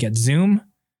start to get Zoom.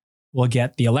 We'll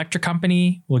get the Electric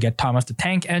Company. We'll get Thomas the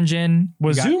Tank Engine.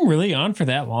 Was Zoom really on for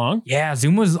that long? Yeah,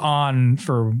 Zoom was on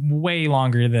for way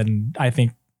longer than I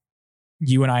think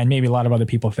you and I and maybe a lot of other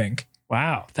people think.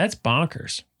 Wow, that's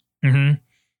bonkers.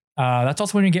 That's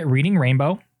also when we get Reading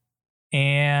Rainbow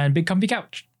and Big Comfy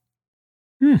Couch.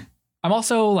 I'm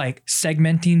also like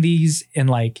segmenting these in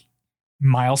like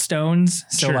milestones.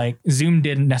 So like Zoom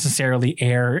didn't necessarily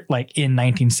air like in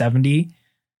 1970,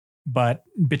 but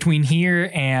between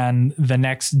here and the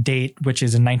next date, which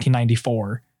is in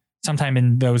 1994, sometime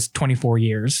in those 24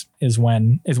 years is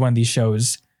when these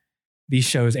shows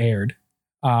aired.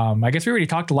 I guess we already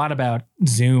talked a lot about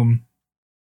Zoom.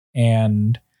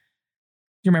 And do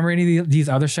you remember any of these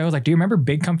other shows? Like, do you remember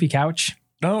Big Comfy Couch?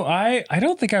 No, I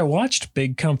don't think I watched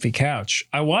Big Comfy Couch.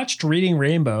 I watched Reading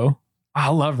Rainbow. I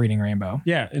love Reading Rainbow.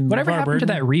 Yeah. Whatever happened to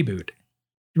that reboot?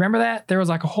 Remember that? There was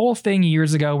like a whole thing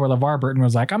years ago where LeVar Burton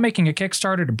was like, I'm making a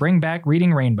Kickstarter to bring back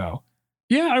Reading Rainbow.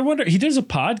 Yeah, I wonder. He does a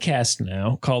podcast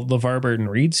now called LeVar Burton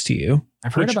Reads to You.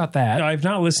 I've heard Which about that. I've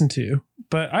not listened to,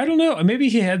 but I don't know. Maybe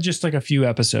he had just like a few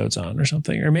episodes on or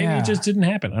something, or maybe Yeah. it just didn't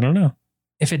happen. I don't know.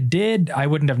 If it did, I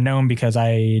wouldn't have known because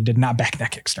I did not back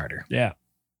that Kickstarter. Yeah. I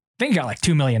think it got like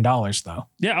 $2 million though.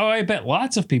 Yeah. Oh, I bet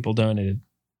lots of people donated.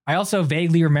 I also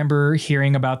vaguely remember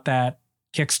hearing about that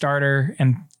Kickstarter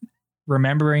and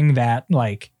remembering that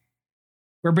like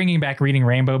we're bringing back Reading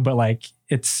Rainbow, but like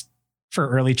it's for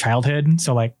early childhood.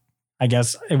 So like, I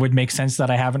guess it would make sense that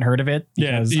I haven't heard of it.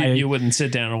 Yeah. because You wouldn't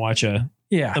sit down and watch a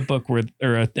book or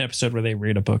an episode where they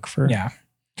read a book for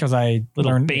because I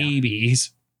little learned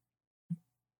babies.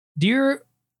 Do you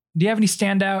have any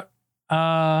standout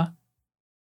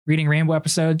Reading Rainbow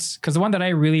episodes? Because the one that I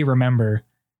really remember,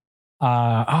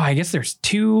 I guess there's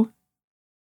two.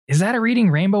 Is that a Reading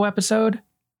Rainbow episode?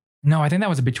 No, I think that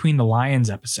was a Between the Lions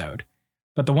episode.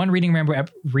 But the one Reading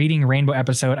Rainbow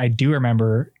episode I do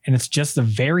remember, and it's just the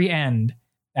very end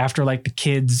after like the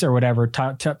kids or whatever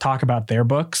talk about their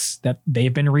books that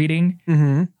they've been reading.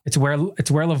 Mm-hmm. It's where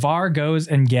LeVar goes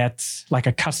and gets like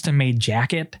a custom made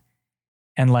jacket,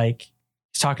 and like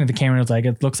he's talking to the camera and it's like,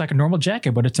 it looks like a normal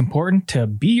jacket, but it's important to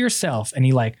be yourself. And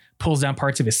he like pulls down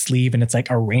parts of his sleeve and it's like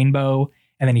a rainbow,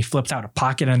 and then he flips out a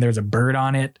pocket and there's a bird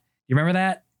on it. You remember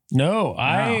that? No,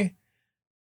 I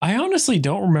honestly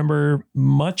don't remember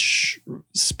much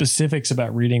specifics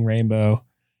about Reading Rainbow.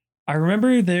 I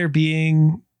remember there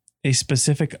being a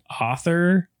specific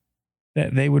author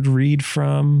that they would read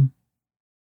from,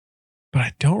 but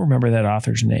I don't remember that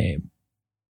author's name.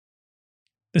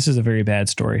 This is a very bad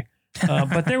story.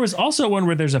 But there was also one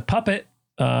where there's a puppet.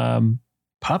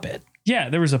 Puppet? Yeah,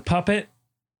 there was a puppet,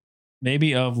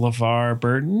 maybe of LeVar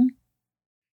Burton.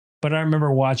 But I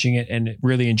remember watching it and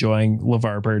really enjoying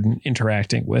LeVar Burton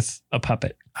interacting with a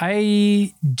puppet.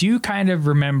 I do kind of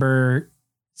remember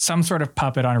some sort of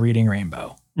puppet on Reading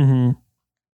Rainbow.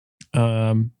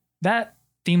 Mm-hmm. That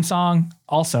theme song,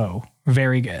 also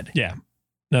very good. Yeah.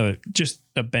 No, just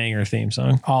a banger theme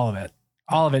song. All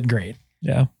of it great.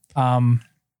 Yeah.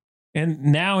 And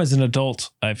now as an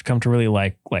adult, I've come to really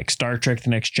like Star Trek: The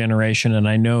Next Generation. And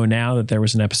I know now that there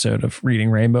was an episode of Reading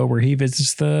Rainbow where he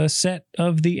visits the set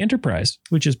of the Enterprise,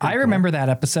 which is pretty cool. remember that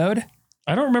episode.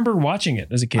 I don't remember watching it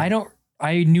as a kid.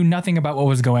 I knew nothing about what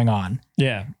was going on.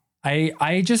 Yeah.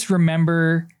 I just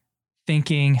remember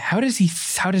thinking, how does he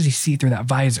see through that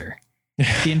visor?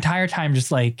 The entire time,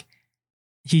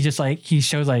 he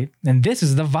shows like, and this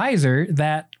is the visor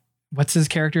that, what's his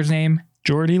character's name?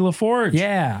 Geordi LaForge.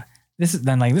 Yeah. This is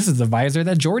the visor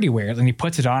that Geordi wears, and he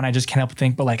puts it on. I just can't help but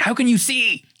think, but like, how can you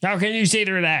see? How can you see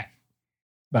through that?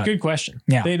 But, good question.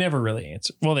 Yeah. They never really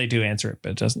answer. Well, they do answer it,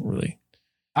 but it doesn't really.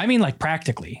 I mean, like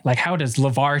practically, like how does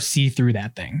LeVar see through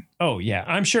that thing? Oh yeah.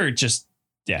 I'm sure it just,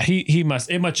 yeah,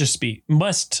 it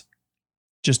must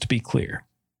just be clear.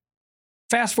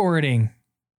 Fast forwarding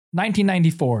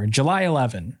 1994, July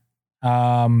 11.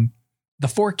 The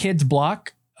 4 Kids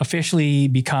block officially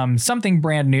becomes something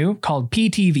brand new called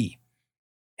PTV.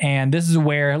 And this is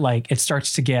where like it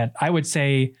starts to get, I would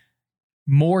say,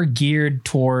 more geared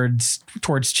towards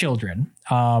children.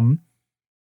 And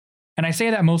I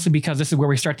say that mostly because this is where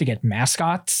we start to get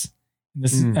mascots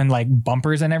and like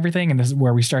bumpers and everything. And this is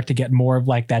where we start to get more of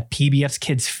like that PBS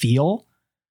Kids feel.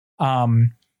 But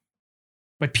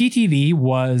PTV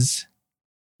was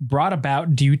brought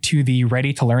about due to the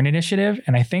Ready to Learn initiative.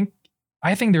 And I think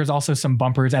there's also some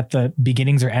bumpers at the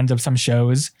beginnings or ends of some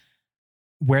shows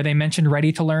where they mentioned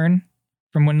Ready to Learn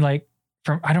I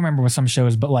don't remember what some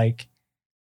shows, but like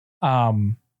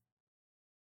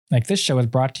this show is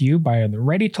brought to you by the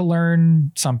Ready to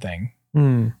Learn something.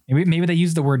 Maybe they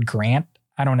use the word grant.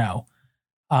 I don't know.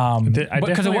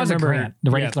 Because it was a grant,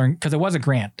 the Ready to Learn, because it was a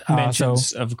grant.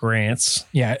 Mentions of grants.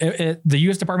 Yeah, the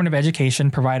U.S. Department of Education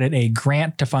provided a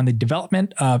grant to fund the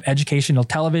development of educational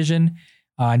television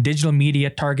and digital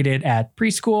media targeted at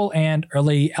preschool and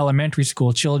early elementary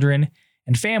school children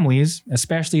and families,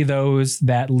 especially those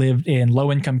that lived in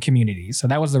low-income communities. So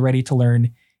that was the Ready to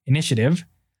Learn initiative.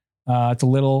 It's a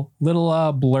little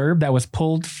blurb that was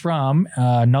pulled from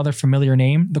another familiar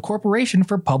name, the Corporation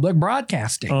for Public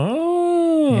Broadcasting.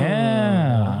 Oh,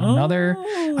 yeah,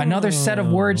 another set of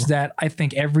words that I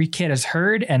think every kid has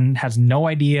heard and has no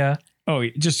idea. Oh,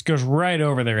 it just goes right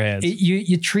over their heads.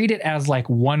 You treat it as like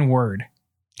one word,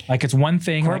 like it's one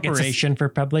thing. Corporation for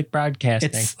Public Broadcasting.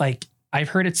 It's like I've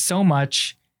heard it so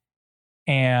much,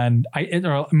 and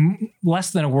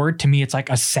less than a word to me. It's like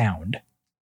a sound.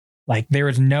 Like there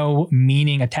is no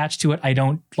meaning attached to it. I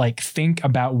don't like think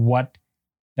about what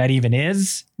that even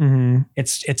is. Mm-hmm.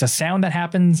 It's a sound that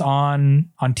happens on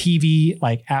TV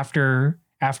like after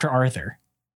Arthur,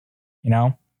 you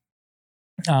know.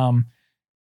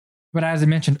 But as I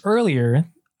mentioned earlier,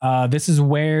 this is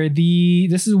where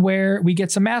we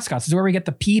get some mascots. This is where we get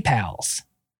the P-Pals.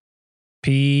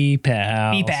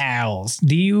 P-Pals. P-Pals.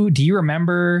 Do you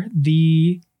remember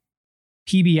the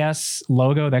PBS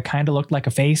logo that kind of looked like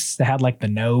a face that had like the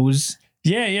nose?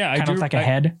 Yeah. Kind of looked like a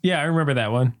head. Yeah, I remember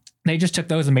that one. They just took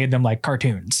those and made them like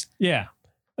cartoons. Yeah.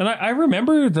 And I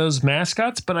remember those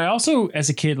mascots, but I also, as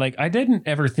a kid, like I didn't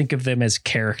ever think of them as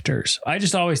characters. I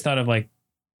just always thought of like,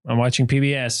 I'm watching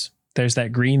PBS. There's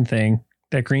that green thing,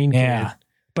 that green kid.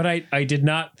 But I did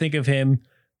not think of him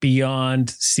beyond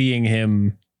seeing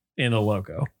him in the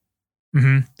logo.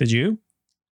 Mm-hmm. Did you?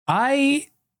 I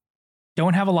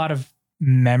don't have a lot of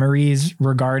memories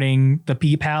regarding the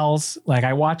P-Pals. Like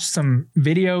I watched some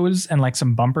videos and like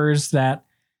some bumpers that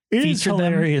It is featured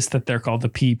them. hilarious that they're called the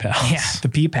P-Pals. Yeah, the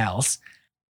P-Pals.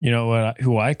 You know what?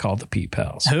 Who I call the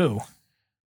P-Pals? Who?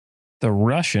 The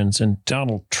Russians and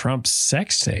Donald Trump's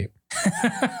sex tape.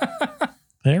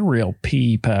 They're real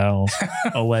P-Pals,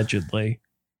 allegedly.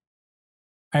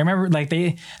 I remember like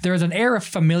there was an air of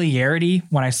familiarity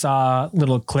when I saw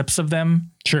little clips of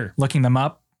them, Sure. looking them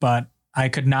up, but I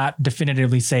could not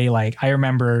definitively say like I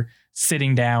remember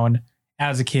sitting down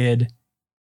as a kid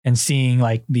and seeing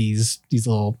like these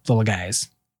little guys.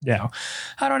 Yeah.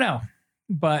 I don't know.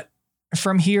 But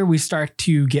from here we start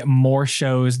to get more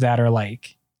shows that are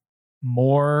like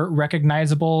more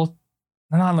recognizable.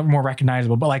 Not more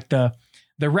recognizable, but like the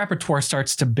repertoire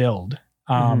starts to build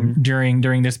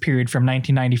during this period from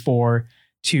 1994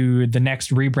 to the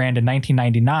next rebrand in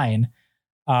 1999.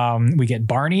 We get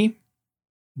Barney,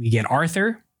 we get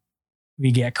Arthur,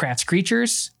 we get Kratz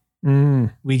Creatures,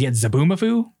 we get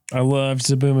Zaboomafoo. I loved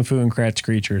Zaboomafoo and Kratz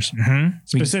Creatures. Mm-hmm.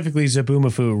 Specifically,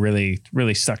 Zaboomafoo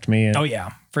really sucked me in. Oh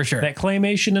yeah, for sure. That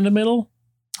claymation in the middle.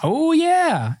 Oh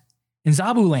yeah, in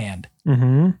Zabuland.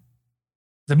 Mm-hmm.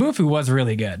 Zaboomafoo was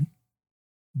really good.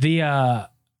 The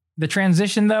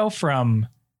transition though from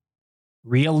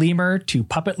real lemur to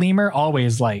puppet lemur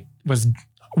always like was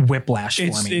whiplash for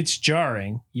me. It's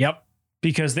jarring. Yep.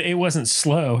 Because it wasn't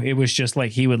slow. It was just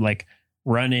like he would like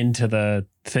run into the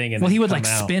thing and Well, then he would come like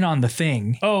out. spin on the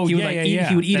thing. Oh, he would yeah, like yeah, eat, yeah.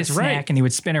 He would eat That's a snack right. and he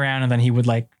would spin around and then he would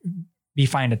like be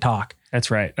fine to talk.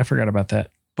 That's right. I forgot about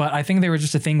that. But I think there was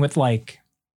just a thing with like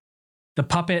the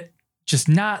puppet just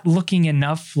not looking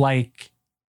enough like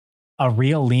a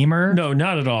real lemur. No,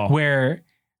 not at all. Where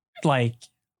like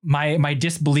my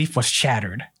disbelief was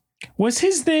shattered. Was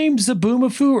his name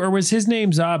Zaboomafoo or was his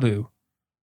name Zabu?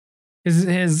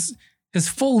 His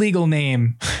full legal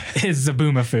name is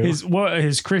Zaboomafoo.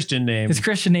 His Christian name? His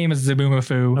Christian name is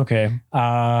Zaboomafoo. Okay.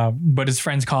 But his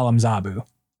friends call him Zabu.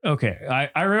 Okay.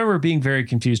 I remember being very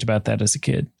confused about that as a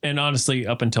kid. And honestly,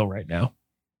 up until right now.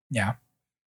 Yeah.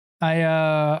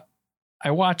 I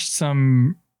watched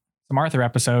some Arthur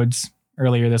episodes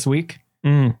earlier this week.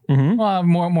 Mm-hmm. Well,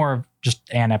 more of just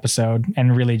an episode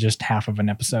and really just half of an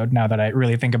episode now that I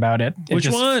really think about it. Which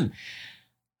one?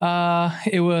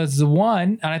 It was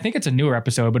one, and I think it's a newer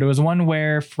episode, but it was one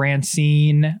where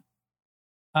Francine,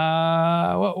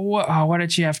 what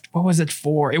did she have? What was it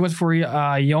for? It was for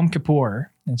Yom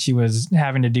Kippur, and she was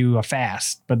having to do a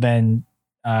fast, but then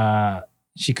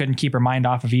she couldn't keep her mind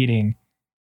off of eating,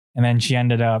 and then she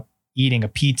ended up eating a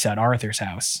pizza at Arthur's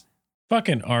house.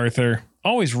 Fucking Arthur.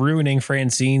 Always ruining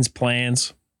Francine's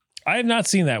plans. I have not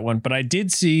seen that one, but I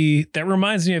did see, that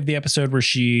reminds me of the episode where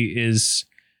she is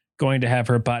going to have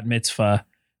her bat mitzvah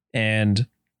and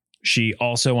she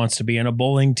also wants to be in a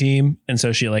bowling team. And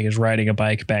so she like is riding a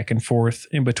bike back and forth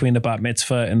in between the bat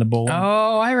mitzvah and the bowling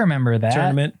Oh, I remember that.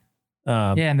 tournament.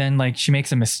 Yeah, and then like she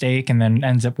makes a mistake and then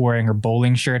ends up wearing her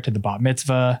bowling shirt to the bat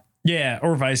mitzvah. Yeah,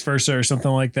 or vice versa or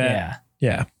something like that.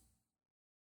 Yeah.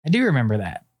 I do remember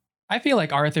that. I feel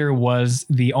like Arthur was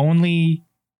the only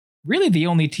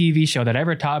TV show that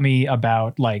ever taught me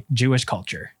about like Jewish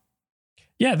culture.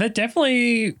 Yeah, that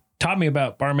definitely taught me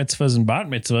about bar mitzvahs and bat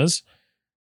mitzvahs.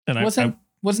 And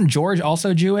Wasn't George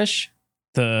also Jewish?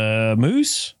 the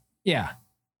moose? Yeah.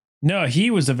 No, he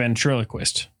was a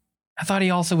ventriloquist. I thought he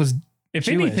also was If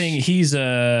Jewish. anything, he's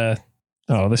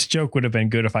this joke would have been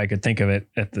good if I could think of it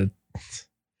at the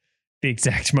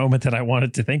exact moment that I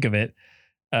wanted to think of it.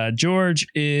 George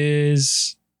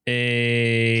is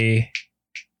a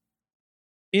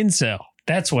incel.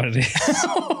 That's what it is.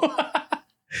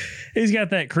 He's got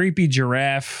that creepy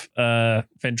giraffe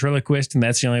ventriloquist, and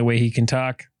that's the only way he can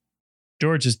talk.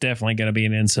 George is definitely going to be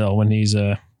an incel when he's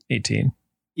 18.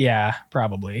 Yeah,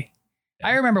 probably.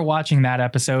 I remember watching that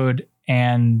episode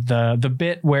and the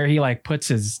bit where he like puts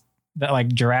his that like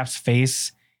giraffe's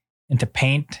face into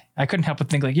paint, I couldn't help but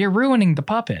think like, you're ruining the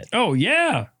puppet. Oh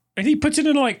yeah. And he puts it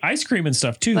in like ice cream and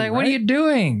stuff too. Like, what are right? you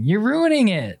doing? You're ruining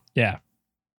it. Yeah.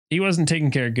 He wasn't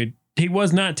taking care of he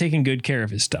was not taking good care of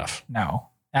his stuff. No,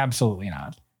 absolutely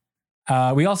not.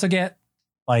 We also get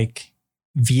like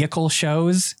vehicle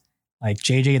shows like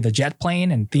JJ the Jet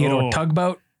Plane and Theodore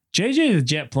Tugboat. JJ the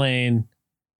Jet Plane,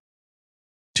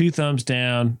 2 thumbs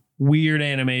down, weird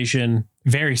animation,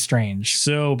 Very strange.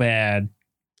 so bad.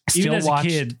 Still Even as a watched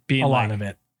kid being a lot like, of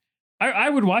it. I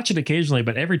would watch it occasionally,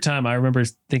 but every time I remember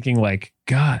thinking like,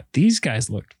 God, these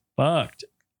guys looked fucked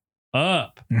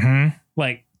up. Mm-hmm.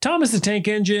 Like Thomas the Tank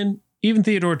Engine, even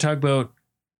Theodore Tugboat,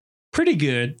 pretty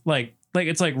good. Like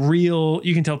it's like real.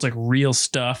 You can tell it's like real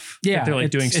stuff. that Yeah, they're like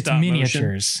doing it's stop motion.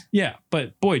 miniatures. Yeah,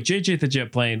 but boy, JJ the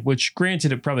Jet Plane, which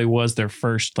granted it probably was their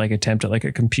first like attempt at like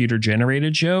a computer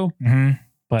generated show, Mm-hmm.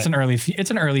 but It's an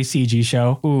early CG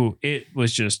show. ooh, it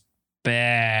was just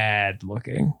bad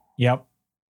looking. Yep.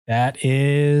 That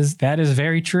is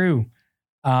very true.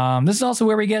 This is also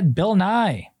where we get Bill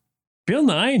Nye. Bill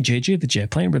Nye and JJ the Jet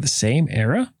Plane were the same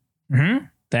era. Mm-hmm.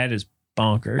 That is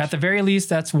bonkers. At the very least,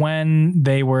 that's when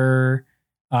they were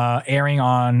airing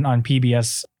on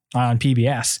PBS.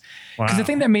 Because the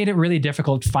thing that made it really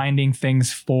difficult finding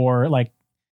things for like,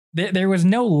 there was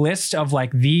no list of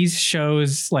like these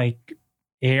shows like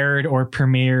aired or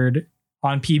premiered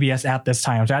on PBS at this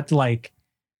time. So I had to like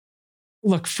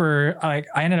look for like,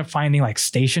 I ended up finding like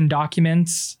station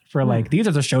documents for like, these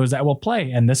are the shows that will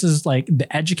play. And this is like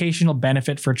the educational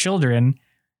benefit for children,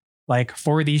 like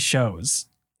for these shows,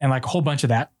 and like a whole bunch of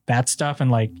that stuff. And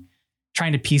like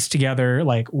trying to piece together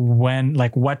like when,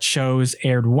 like what shows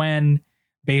aired when,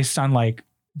 based on like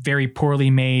very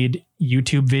poorly made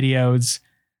YouTube videos.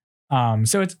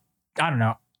 So it's, I don't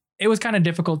know. It was kind of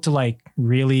difficult to like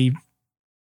really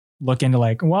look into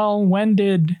like, well, when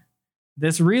did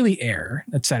this really air,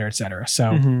 et cetera, et cetera.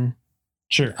 So, Mhm.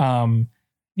 Sure.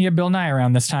 yeah, Bill Nye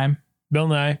around this time. Bill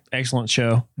Nye, excellent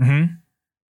show. Mm-hmm.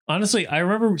 Honestly, I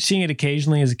remember seeing it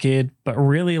occasionally as a kid, but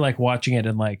really like watching it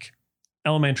in like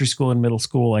elementary school and middle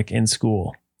school, like in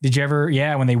school. Did you ever,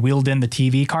 when they wheeled in the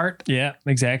TV cart? Yeah,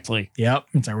 exactly. Yep.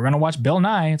 It's like, we're going to watch Bill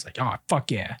Nye. It's like, oh,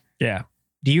 fuck yeah. Yeah.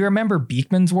 Do you remember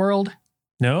Beekman's World?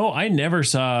 No, I never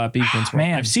saw Beekman's World.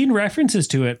 Man. I've seen references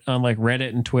to it on like Reddit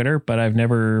and Twitter, but I've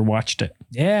never watched it.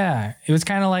 Yeah. It was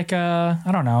kind of like I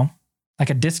don't know, like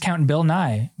a discount Bill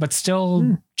Nye, but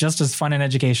still just as fun and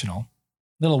educational.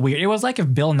 Little weird. It was like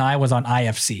if Bill Nye was on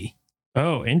IFC.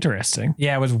 Oh, interesting.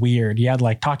 Yeah, it was weird. You had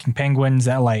like talking penguins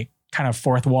that like kind of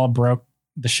fourth wall broke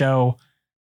the show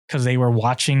because they were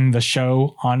watching the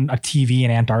show on a TV in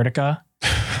Antarctica.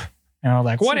 And I was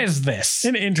like, what is this?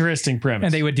 An interesting premise.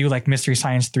 And they would do like Mystery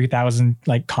Science 3000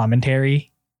 like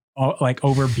commentary like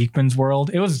over Beekman's World.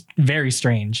 It was very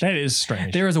strange. That is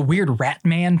strange. There was a weird rat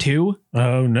man too.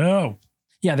 Oh no.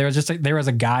 Yeah, there was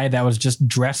a guy that was just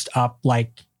dressed up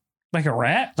like a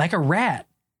rat? a rat.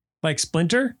 Like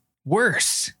Splinter?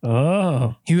 Worse.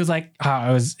 Oh. He was like,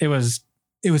 it was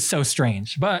so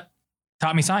strange, but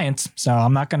taught me science. So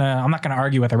I'm not gonna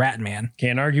argue with a rat man.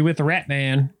 Can't argue with the rat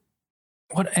man.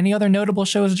 What, any other notable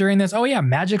shows during this? Oh yeah,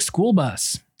 Magic School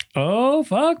Bus. Oh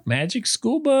fuck, Magic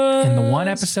School Bus. In the one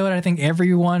episode I think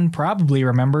everyone probably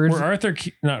remembers. Where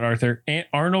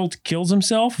Arnold kills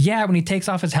himself? Yeah, when he takes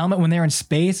off his helmet when they're in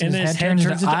space And and his then head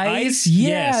turns into ice. Yeah,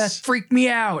 Yes. that freaked me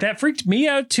out. That freaked me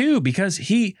out too, because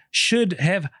he should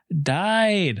have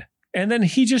died. And then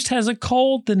he just has a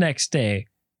cold the next day.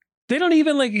 They don't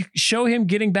even like show him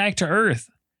getting back to Earth.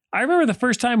 I remember the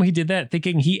first time he did that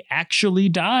thinking he actually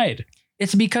died.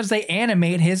 It's because they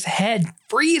animate his head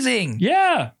freezing.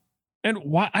 Yeah. And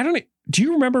why? Do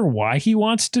you remember why he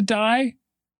wants to die?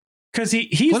 Because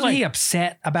he's Wasn't like he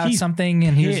upset about he's something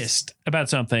and he was pissed about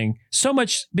something so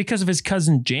much because of his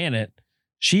cousin Janet.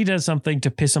 She does something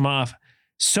to piss him off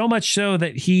so much so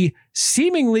that he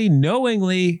seemingly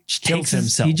knowingly kills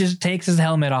himself. He just takes his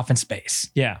helmet off in space.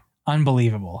 Yeah.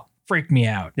 Unbelievable. Freaked me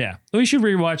out. Yeah. We should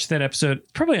rewatch that episode.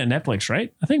 It's probably on Netflix,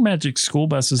 right? I think Magic School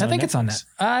Bus is I on think Netflix. it's on that.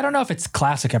 I don't know if it's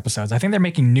classic episodes. I think they're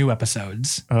making new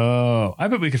episodes. Oh, I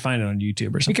bet we could find it on YouTube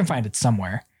or We something. can find it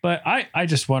somewhere. But I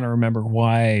just want to remember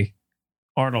why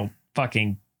Arnold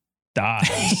fucking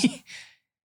dies.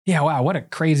 Yeah, wow, what a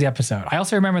crazy episode. I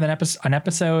also remember an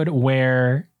episode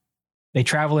where they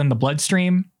travel in the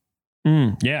bloodstream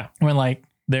Yeah. when like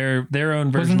Their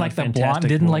own version wasn't like of the blonde Fantastic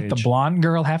didn't like the Voyage. blonde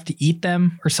girl have to eat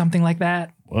them or something like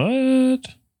that. What?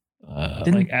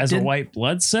 Like as a didn't- white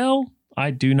blood cell?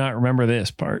 I do not remember this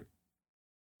part.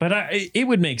 But it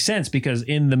would make sense because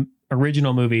in the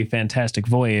original movie Fantastic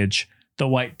Voyage, the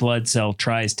white blood cell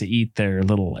tries to eat their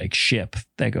little like ship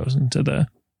that goes into the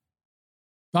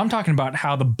I'm talking about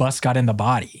how the bus got in the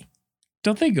body.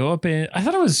 Don't they go up in? I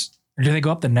thought it was Or do they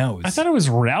go up the nose? I thought it was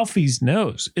Ralphie's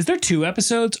nose. Is there 2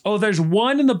 episodes? Oh, there's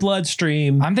one in the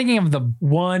bloodstream, I'm thinking of the.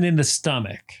 one in the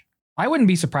stomach. I wouldn't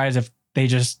be surprised if they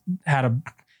just had a.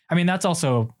 I mean, that's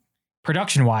also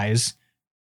production wise.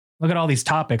 Look at all these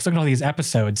topics. Look at all these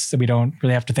episodes that we don't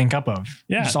really have to think up of.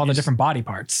 Yeah, Just all the different body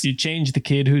parts. You change the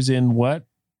kid who's in what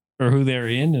or who they're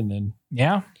in, and then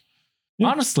Yeah. Yeah.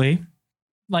 Honestly,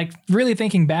 like really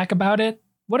thinking back about it,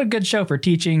 what a good show for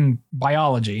teaching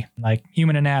biology, like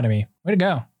human anatomy. Way to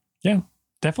go.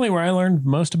 definitely where I learned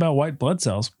most about white blood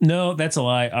cells. No, that's a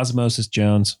lie. Osmosis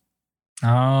Jones.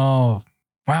 Oh,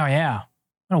 wow. Yeah.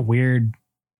 What a weird.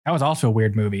 That was also a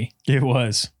weird movie. It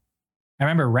was I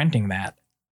remember renting that.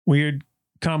 weird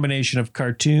combination of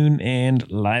cartoon and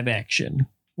live action.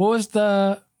 What was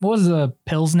the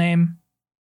pill's name?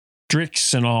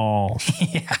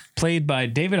 Drixenol, Yeah. played by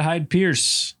David Hyde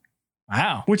Pierce,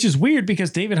 Wow. which is weird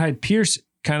because David Hyde Pierce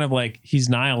kind of like he's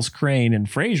Niles Crane in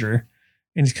Frasier,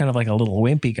 and he's kind of like a little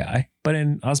wimpy guy. But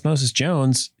in Osmosis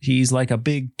Jones, he's like a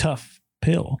big tough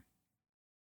pill.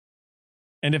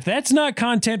 And if that's not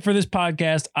content for this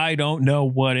podcast, I don't know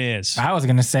what is. I was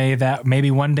going to say that maybe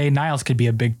one day Niles could be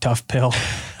a big tough pill.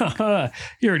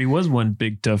 He already was one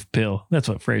big tough pill. That's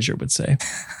what Frasier would say.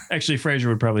 Actually, Frasier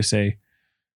would probably say,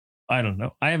 I don't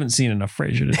know. I haven't seen enough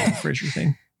Frasier to do the Frasier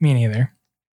thing. Me neither.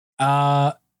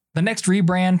 The next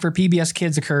rebrand for PBS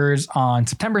Kids occurs on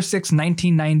September 6,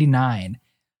 1999.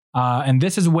 And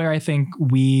this is where I think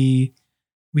we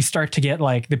start to get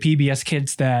like the PBS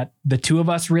Kids that the two of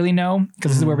us really know,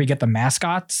 because this is where we get the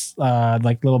mascots,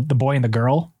 like the boy and the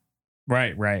girl.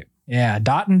 Right, right. Yeah,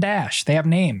 Dot and Dash. They have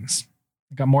names.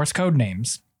 They got Morse code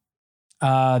names.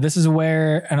 This is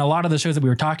where, and a lot of the shows that we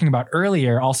were talking about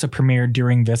earlier also premiered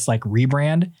during this like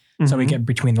rebrand. So we get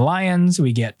Between the Lions,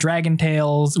 we get Dragon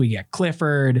Tales, we get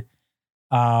Clifford,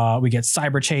 we get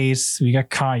Cyber Chase, we get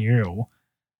Caillou.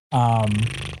 Hold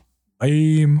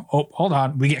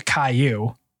on, we get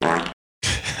Caillou.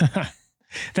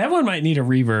 That one might need a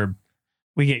reverb.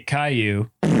 We get Caillou.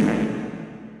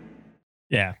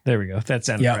 Yeah, there we go. That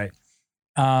sounded Yep. right.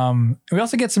 We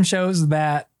also get some shows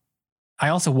that I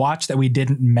also watched that we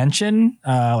didn't mention,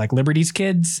 like Liberty's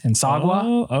Kids and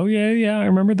Sagwa. Oh yeah. I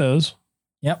remember those.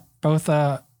 Yep, both.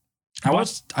 I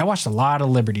watched a lot of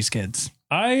Liberty's Kids.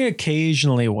 I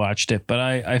occasionally watched it, but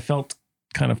I felt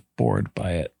kind of bored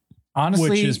by it. Honestly,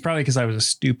 Which is probably because I was a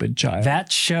stupid child.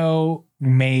 that show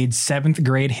made 7th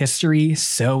grade history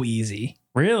so easy.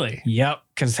 Really? Yep,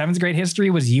 because 7th grade history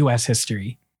was U.S.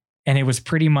 history, and it was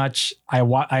pretty much I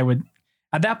would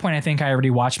at that point I think I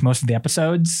already watched most of the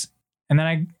episodes, and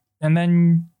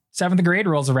then 7th grade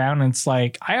rolls around and it's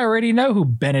like I already know who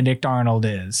Benedict Arnold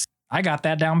is. I got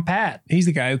that down pat. He's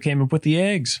the guy who came up with the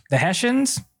eggs. The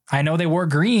Hessians, I know they wore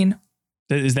green.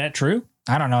 Is that true?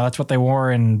 I don't know. That's what they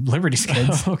wore in Liberty's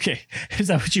Kids. Okay. Is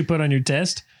that what you put on your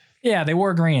test? Yeah, they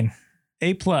wore green.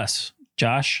 A+.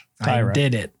 Josh. Tyra.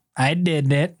 I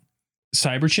did it.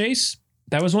 Cyber Chase.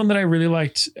 That was one that I really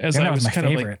liked as Yeah, I that was was my kind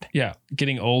of favorite. like,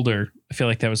 getting older. I feel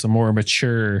like that was a more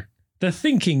mature, the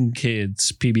Thinking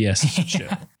Kids PBS show.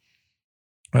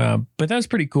 But that was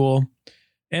pretty cool.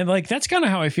 And like, that's kind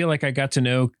of how I feel like I got to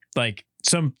know like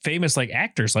some famous like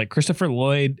actors like Christopher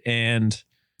Lloyd and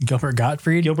Gilbert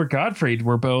Gottfried. Gilbert Gottfried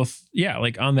were both,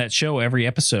 like on that show every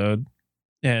episode.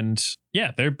 And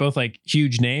yeah, they're both like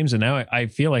huge names. And now I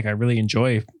feel like I really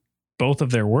enjoy both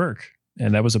of their work.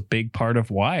 And that was a big part of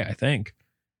why, I think.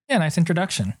 Yeah, nice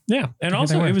introduction. Yeah. And Here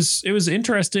also they were. it was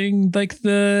interesting, like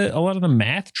a lot of the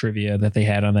math trivia that they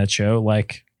had on that show.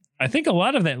 Like, I think a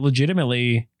lot of that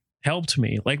legitimately helped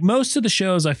me. Like most of the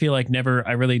shows, I feel like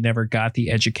I really never got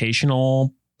the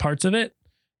educational parts of it,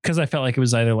 because I felt like it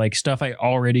was either like stuff I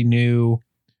already knew,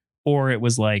 or it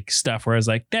was like stuff where I was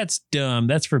like, that's dumb,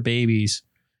 that's for babies.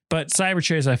 But Cyber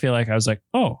Chase, I feel like I was like,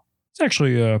 oh, it's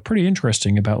actually pretty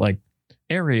interesting about like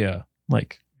area,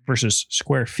 like versus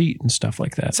square feet and stuff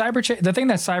like that. The thing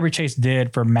that Cyber Chase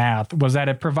did for math was that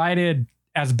it provided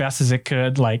as best as it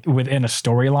could, like within a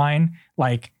storyline,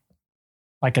 like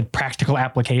a practical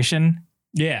application.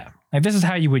 Yeah. Like this is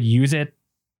how you would use it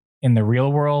in the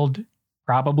real world,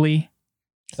 probably.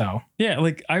 So Yeah,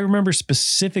 like I remember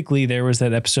specifically there was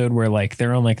that episode where like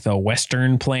they're on like the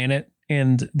Western planet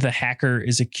and the hacker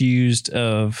is accused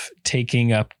of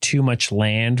taking up too much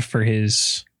land for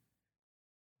his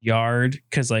yard,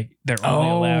 because like they're only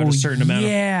allowed a certain amount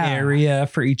of area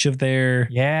for each of their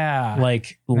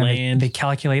like And then land. They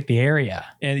calculate the area.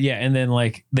 And then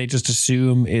like they just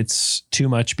assume it's too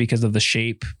much because of the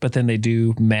shape, but then they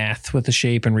do math with the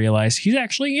shape and realize he's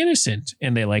actually innocent,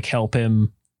 and they like help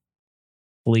him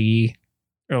flee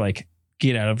or like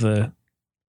get out of the.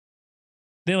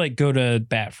 They like go to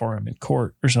bat for him in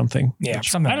court or something. Yeah, Which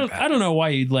something I don't. like that. I don't know why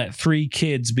you'd let 3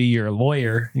 kids be your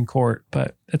lawyer in court,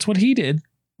 but that's what he did.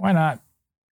 Why not?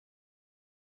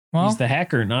 Well, He's the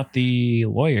hacker, not the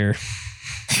lawyer.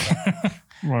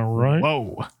 Am I right?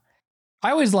 whoa.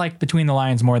 I always liked Between the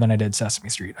Lions more than I did Sesame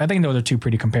Street. I think those are 2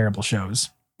 pretty comparable shows.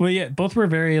 Well, yeah, both were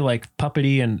very like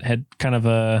puppety and had kind of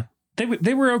a.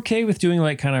 They were okay with doing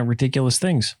like kind of ridiculous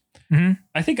things. Mhm.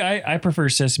 I think I prefer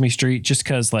Sesame Street just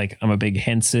because like I'm a big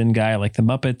Henson guy. I like the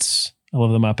Muppets. I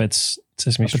love the Muppets.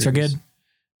 Sesame Muppets Street are is good.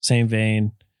 Same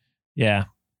vein. Yeah.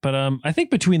 But I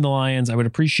think Between the Lions I would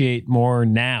appreciate more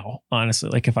now, honestly.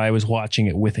 Like if I was watching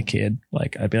it with a kid,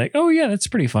 like I'd be like, oh yeah, that's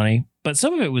pretty funny. But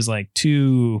some of it was like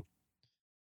too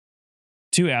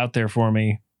out there for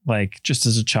me, like just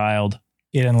as a child.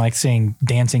 You didn't like seeing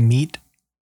dancing meat?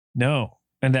 No.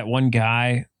 And that one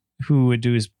guy who would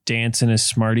do his dance in his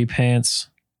smarty pants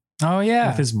Oh, yeah.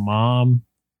 with his mom.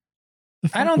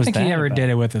 I don't think he ever did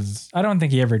it with his. I don't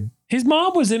think he ever. His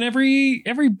mom was in every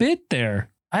bit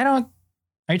there. I don't.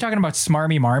 Are you talking about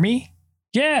Smarmy Marmy?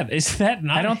 Yeah, is that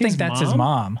not? I don't think that's his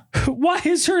mom. Why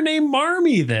is her name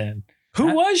Marmy then?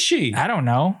 Who was she? I don't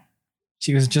know.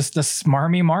 She was just a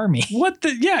Smarmy Marmy. What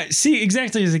the? Yeah, see,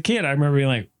 exactly. As a kid, I remember being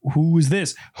like, "Who is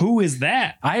this? Who is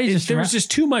that?" There was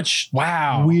just too much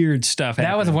wow weird stuff.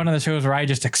 That was happening. one of the shows where I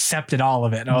just accepted all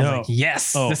of it. I was No. like,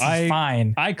 yes, Oh, this is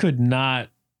fine. I could not.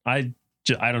 I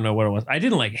don't know what it was. I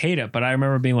didn't like hate it, but I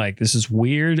remember being like, "This is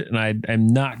weird," and I'm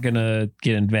not gonna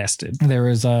get invested. There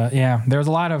was there's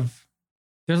a lot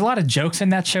of jokes in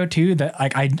that show too that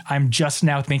like I'm just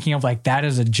now thinking of like that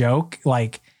as a joke.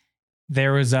 Like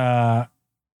there was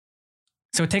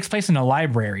so it takes place in a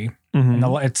library. Mhm.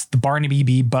 And it's the Barnaby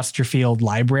B. Busterfield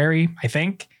Library, I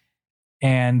think.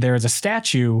 And there's a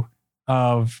statue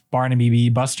of Barnaby B.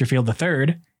 Busterfield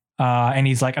III. And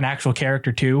he's like an actual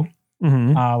character too,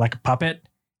 Mhm. like a puppet.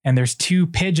 And there's 2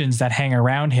 pigeons that hang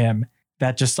around him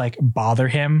that just like bother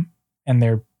him. And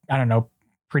they're, I don't know,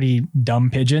 pretty dumb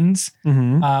pigeons.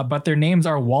 Mhm. But their names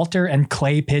are Walter and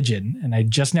Clay Pigeon. And I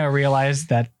just now realized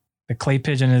that the Clay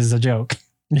Pigeon is a joke.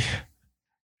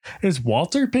 Is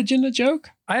Walter Pigeon a joke?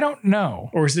 I don't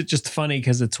know. Or is it just funny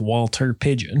because it's Walter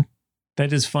Pigeon?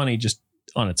 That is funny just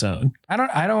on its own. I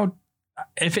don't,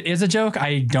 if it is a joke,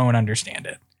 I don't understand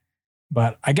it.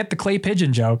 But I get the Clay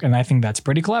Pigeon joke, and I think that's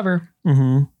pretty clever.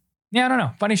 Mm-hmm. Yeah, I don't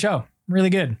know. Funny show.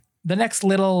 Really good. The next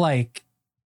little, like,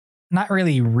 not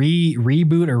really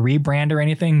reboot or rebrand or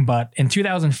anything, but in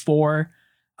 2004,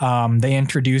 they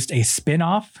introduced a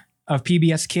spin-off of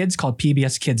PBS Kids called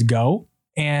PBS Kids Go.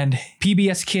 And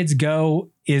PBS Kids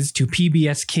Go is to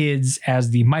PBS Kids as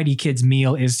the Mighty Kids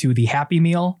Meal is to the Happy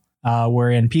Meal,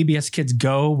 wherein PBS Kids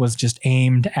Go was just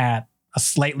aimed at a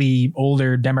slightly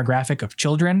older demographic of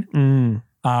children.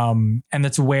 And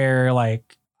that's where,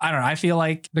 like, I don't know, I feel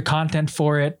like the content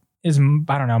for it is,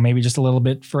 I don't know, maybe just a little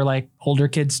bit for like older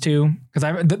kids too.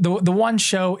 Because the one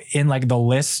show in like the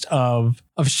list of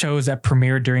shows that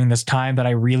premiered during this time that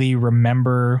I really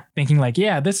remember thinking like,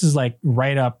 yeah, this is like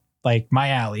right up like my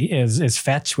alley is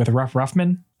Fetch with Ruff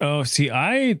Ruffman. Oh, see,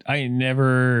 I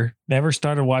never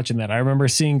started watching that. I remember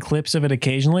seeing clips of it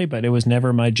occasionally, but it was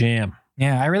never my jam.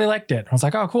 Yeah, I really liked it. I was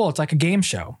like, oh, cool. It's like a game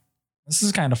show. This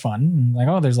is kind of fun. And like,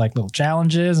 oh, there's like little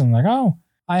challenges. And like, oh,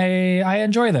 I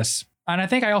enjoy this. And I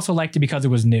think I also liked it because it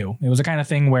was new. It was the kind of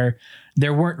thing where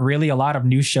there weren't really a lot of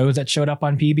new shows that showed up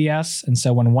on PBS. And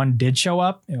so when one did show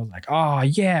up, it was like, oh,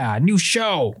 yeah, new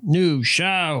show.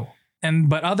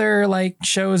 But other like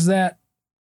shows that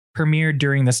premiered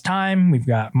during this time, we've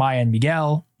got Maya and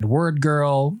Miguel, Word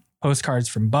Girl, Postcards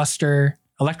from Buster.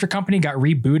 Electric Company got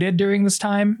rebooted during this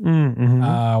time.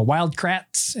 Mm-hmm. Wild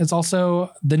Kratts is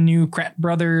also the new Kratt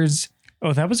Brothers.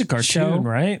 Oh, that was a cartoon, show.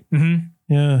 right? Mm-hmm.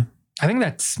 Yeah. I think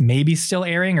that's maybe still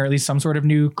airing, or at least some sort of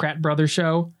new Kratt Brothers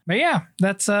show. But yeah,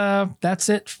 that's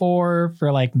it for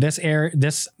like this era.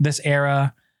 This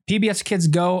era. PBS Kids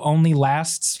Go only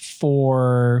lasts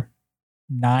for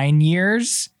 9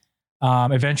 years.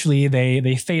 Eventually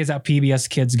they phase out PBS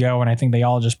Kids Go, and I think they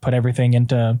all just put everything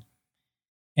into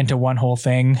one whole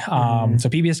thing. So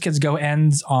PBS Kids Go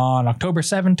ends on October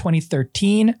 7,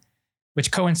 2013,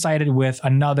 which coincided with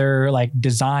another like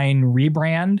design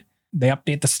rebrand. They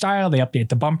update the style, they update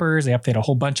the bumpers, they update a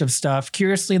whole bunch of stuff.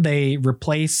 Curiously, they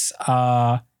replace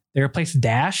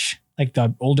Dash, like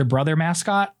the older brother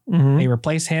mascot. Mm-hmm. They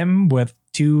replace him with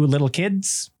 2 little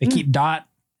kids. They keep Dot,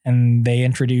 and they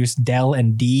introduce Del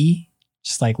and Dee,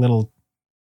 just like little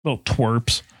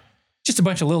twerps. Just a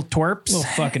bunch of little twerps. Little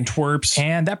fucking twerps.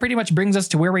 And that pretty much brings us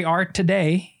to where we are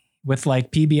today with like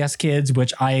PBS Kids,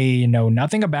 which I know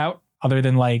nothing about. other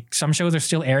than like some shows are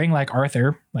still airing, like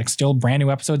Arthur, like still brand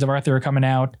new episodes of Arthur are coming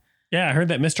out. Yeah, I heard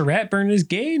that Mr. Ratburn is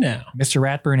gay now. Mr.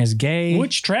 Ratburn is gay.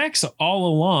 Which tracks all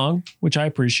along, which I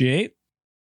appreciate.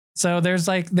 So there's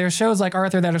shows like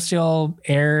Arthur that are still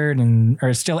aired and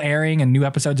are still airing and new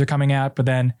episodes are coming out, but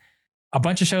then a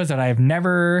bunch of shows that I've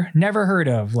never heard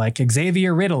of, like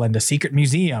Xavier Riddle and the Secret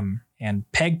Museum and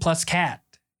Peg plus Cat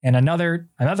and another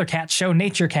cat show,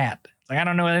 Nature Cat. Like, I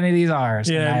don't know what any of these are.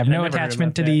 So Yeah, I have I no never heard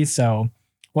attachment to about that. these, so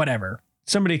whatever.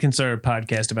 Somebody can start a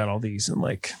podcast about all these in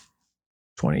like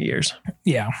 20 years.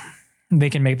 Yeah. They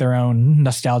can make their own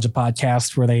nostalgia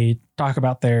podcast where they talk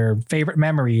about their favorite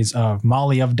memories of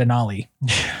Molly of Denali.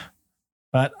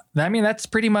 But I mean, that's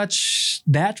pretty much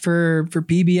that for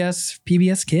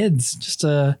PBS Kids. Just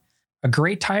a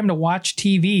great time to watch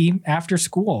TV after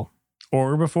school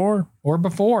Or before. or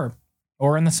before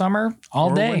or in the summer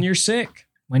all or day. when you're sick.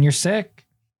 When you're sick,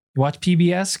 you watch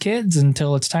PBS Kids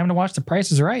until it's time to watch The Price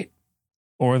is Right.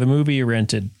 Or the movie you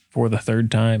rented for the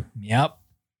third time. Yep.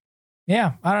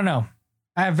 Yeah, I don't know.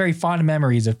 I have very fond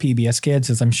memories of PBS Kids,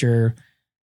 as I'm sure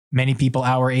many people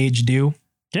our age do.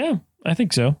 Yeah, I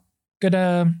think so. Good,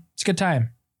 it's a good time.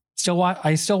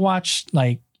 I still watch,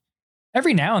 like,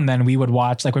 every now and then we would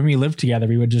watch, like when we lived together,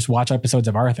 we would just watch episodes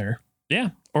of Arthur.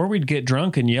 Yeah. Or we'd get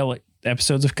drunk and yell at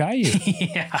episodes of Caillou.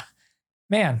 Yeah.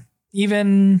 Man,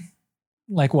 even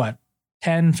like what,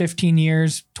 10, 15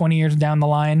 years, 20 years down the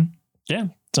line, Yeah.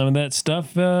 Some of that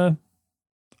stuff, I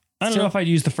don't know if I'd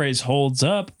use the phrase holds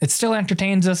up. it still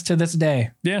entertains us to this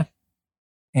day. Yeah.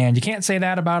 And you can't say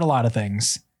that about a lot of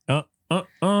things. Well,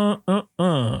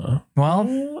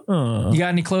 you got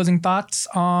any closing thoughts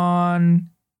on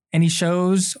any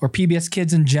shows or PBS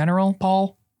Kids in general,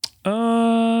 Paul?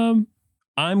 I'm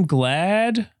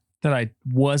glad that I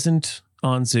wasn't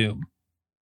on Zoom.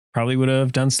 Probably would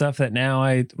have done stuff that now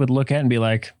I would look at and be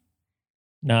like,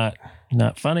 not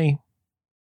funny.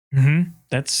 Mm-hmm.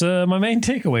 That's my main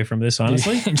takeaway from this,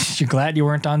 honestly. You're glad you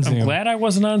weren't on Zoom. I'm glad I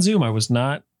wasn't on Zoom. I was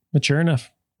not mature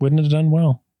enough. Wouldn't have done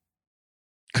well.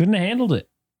 Couldn't have handled it.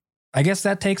 I guess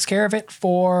that takes care of it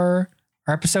for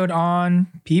our episode on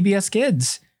PBS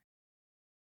Kids.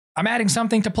 I'm adding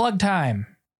something to plug time.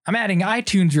 I'm adding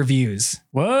iTunes reviews.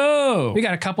 Whoa. We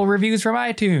got a couple reviews from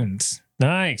iTunes.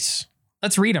 Nice.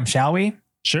 Let's read them, shall we?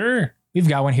 Sure. We've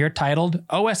got one here titled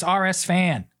OSRS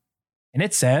Fan. And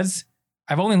it says,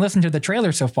 I've only listened to the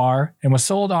trailer so far and was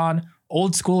sold on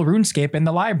Old School RuneScape in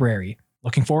the library.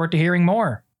 Looking forward to hearing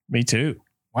more. Me too.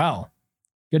 Well,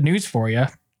 good news for you.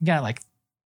 You got like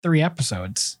 3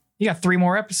 episodes. You got 3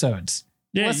 more episodes.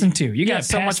 Yeah, Listen to. You got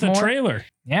so past much the more. trailer.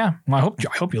 Yeah. Well, I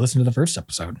hope you listened to the first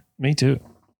episode. Me too.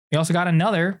 We also got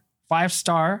another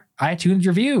 5-star iTunes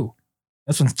review.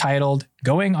 This one's titled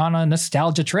Going on a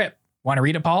Nostalgia Trip. Want to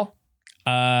read it, Paul?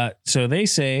 So they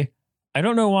say, I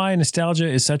don't know why nostalgia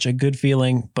is such a good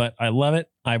feeling, but I love it.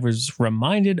 I was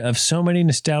reminded of so many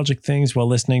nostalgic things while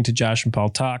listening to Josh and Paul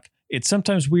talk. It's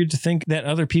sometimes weird to think that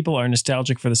other people are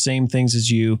nostalgic for the same things as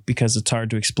you because it's hard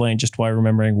to explain just why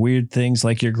remembering weird things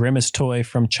like your Grimace toy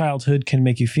from childhood can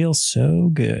make you feel so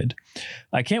good.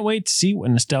 I can't wait to see what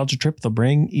nostalgia trip they'll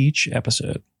bring each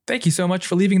episode. Thank you so much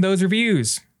for leaving those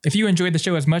reviews. If you enjoyed the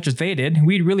show as much as they did,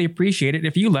 we'd really appreciate it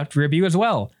if you left a review as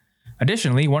well.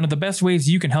 Additionally, one of the best ways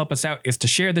you can help us out is to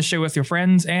share the show with your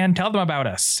friends and tell them about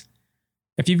us.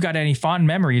 If you've got any fond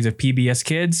memories of PBS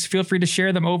Kids, feel free to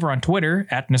share them over on Twitter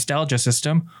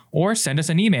 @NostalgiaSystem or send us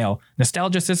an email,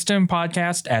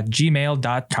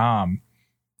 nostalgiasystempodcast@gmail.com.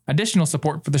 Additional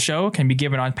support for the show can be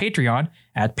given on Patreon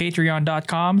at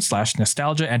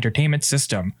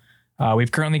patreon.com/nostalgiaentertainmentsystem.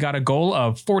 We've currently got a goal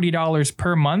of $40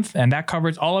 per month, and that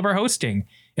covers all of our hosting.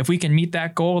 If we can meet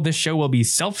that goal, this show will be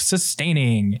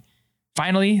self-sustaining.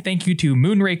 Finally, thank you to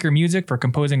Moonraker Music for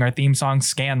composing our theme song,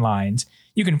 Scanlines.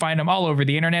 You can find them all over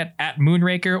the internet at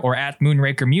Moonraker or at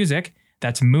Moonraker Music.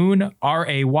 That's Moon,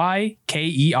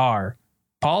 RAYKER.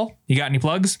 Paul, you got any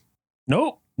plugs?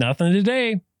 Nope, nothing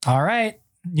today. All right.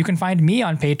 You can find me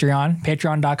on Patreon,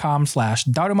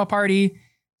 patreon.com/Daruma Party.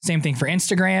 Same thing for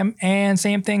Instagram and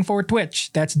same thing for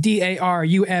Twitch. That's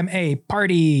DARUMA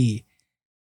Party.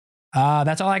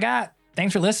 That's all I got.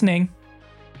 Thanks for listening.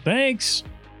 Thanks.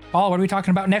 Paul, what are we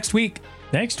talking about next week?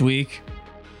 Next week,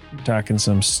 we're talking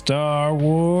some Star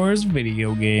Wars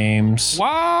video games.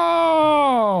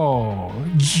 Whoa!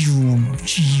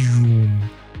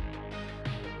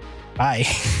 Bye.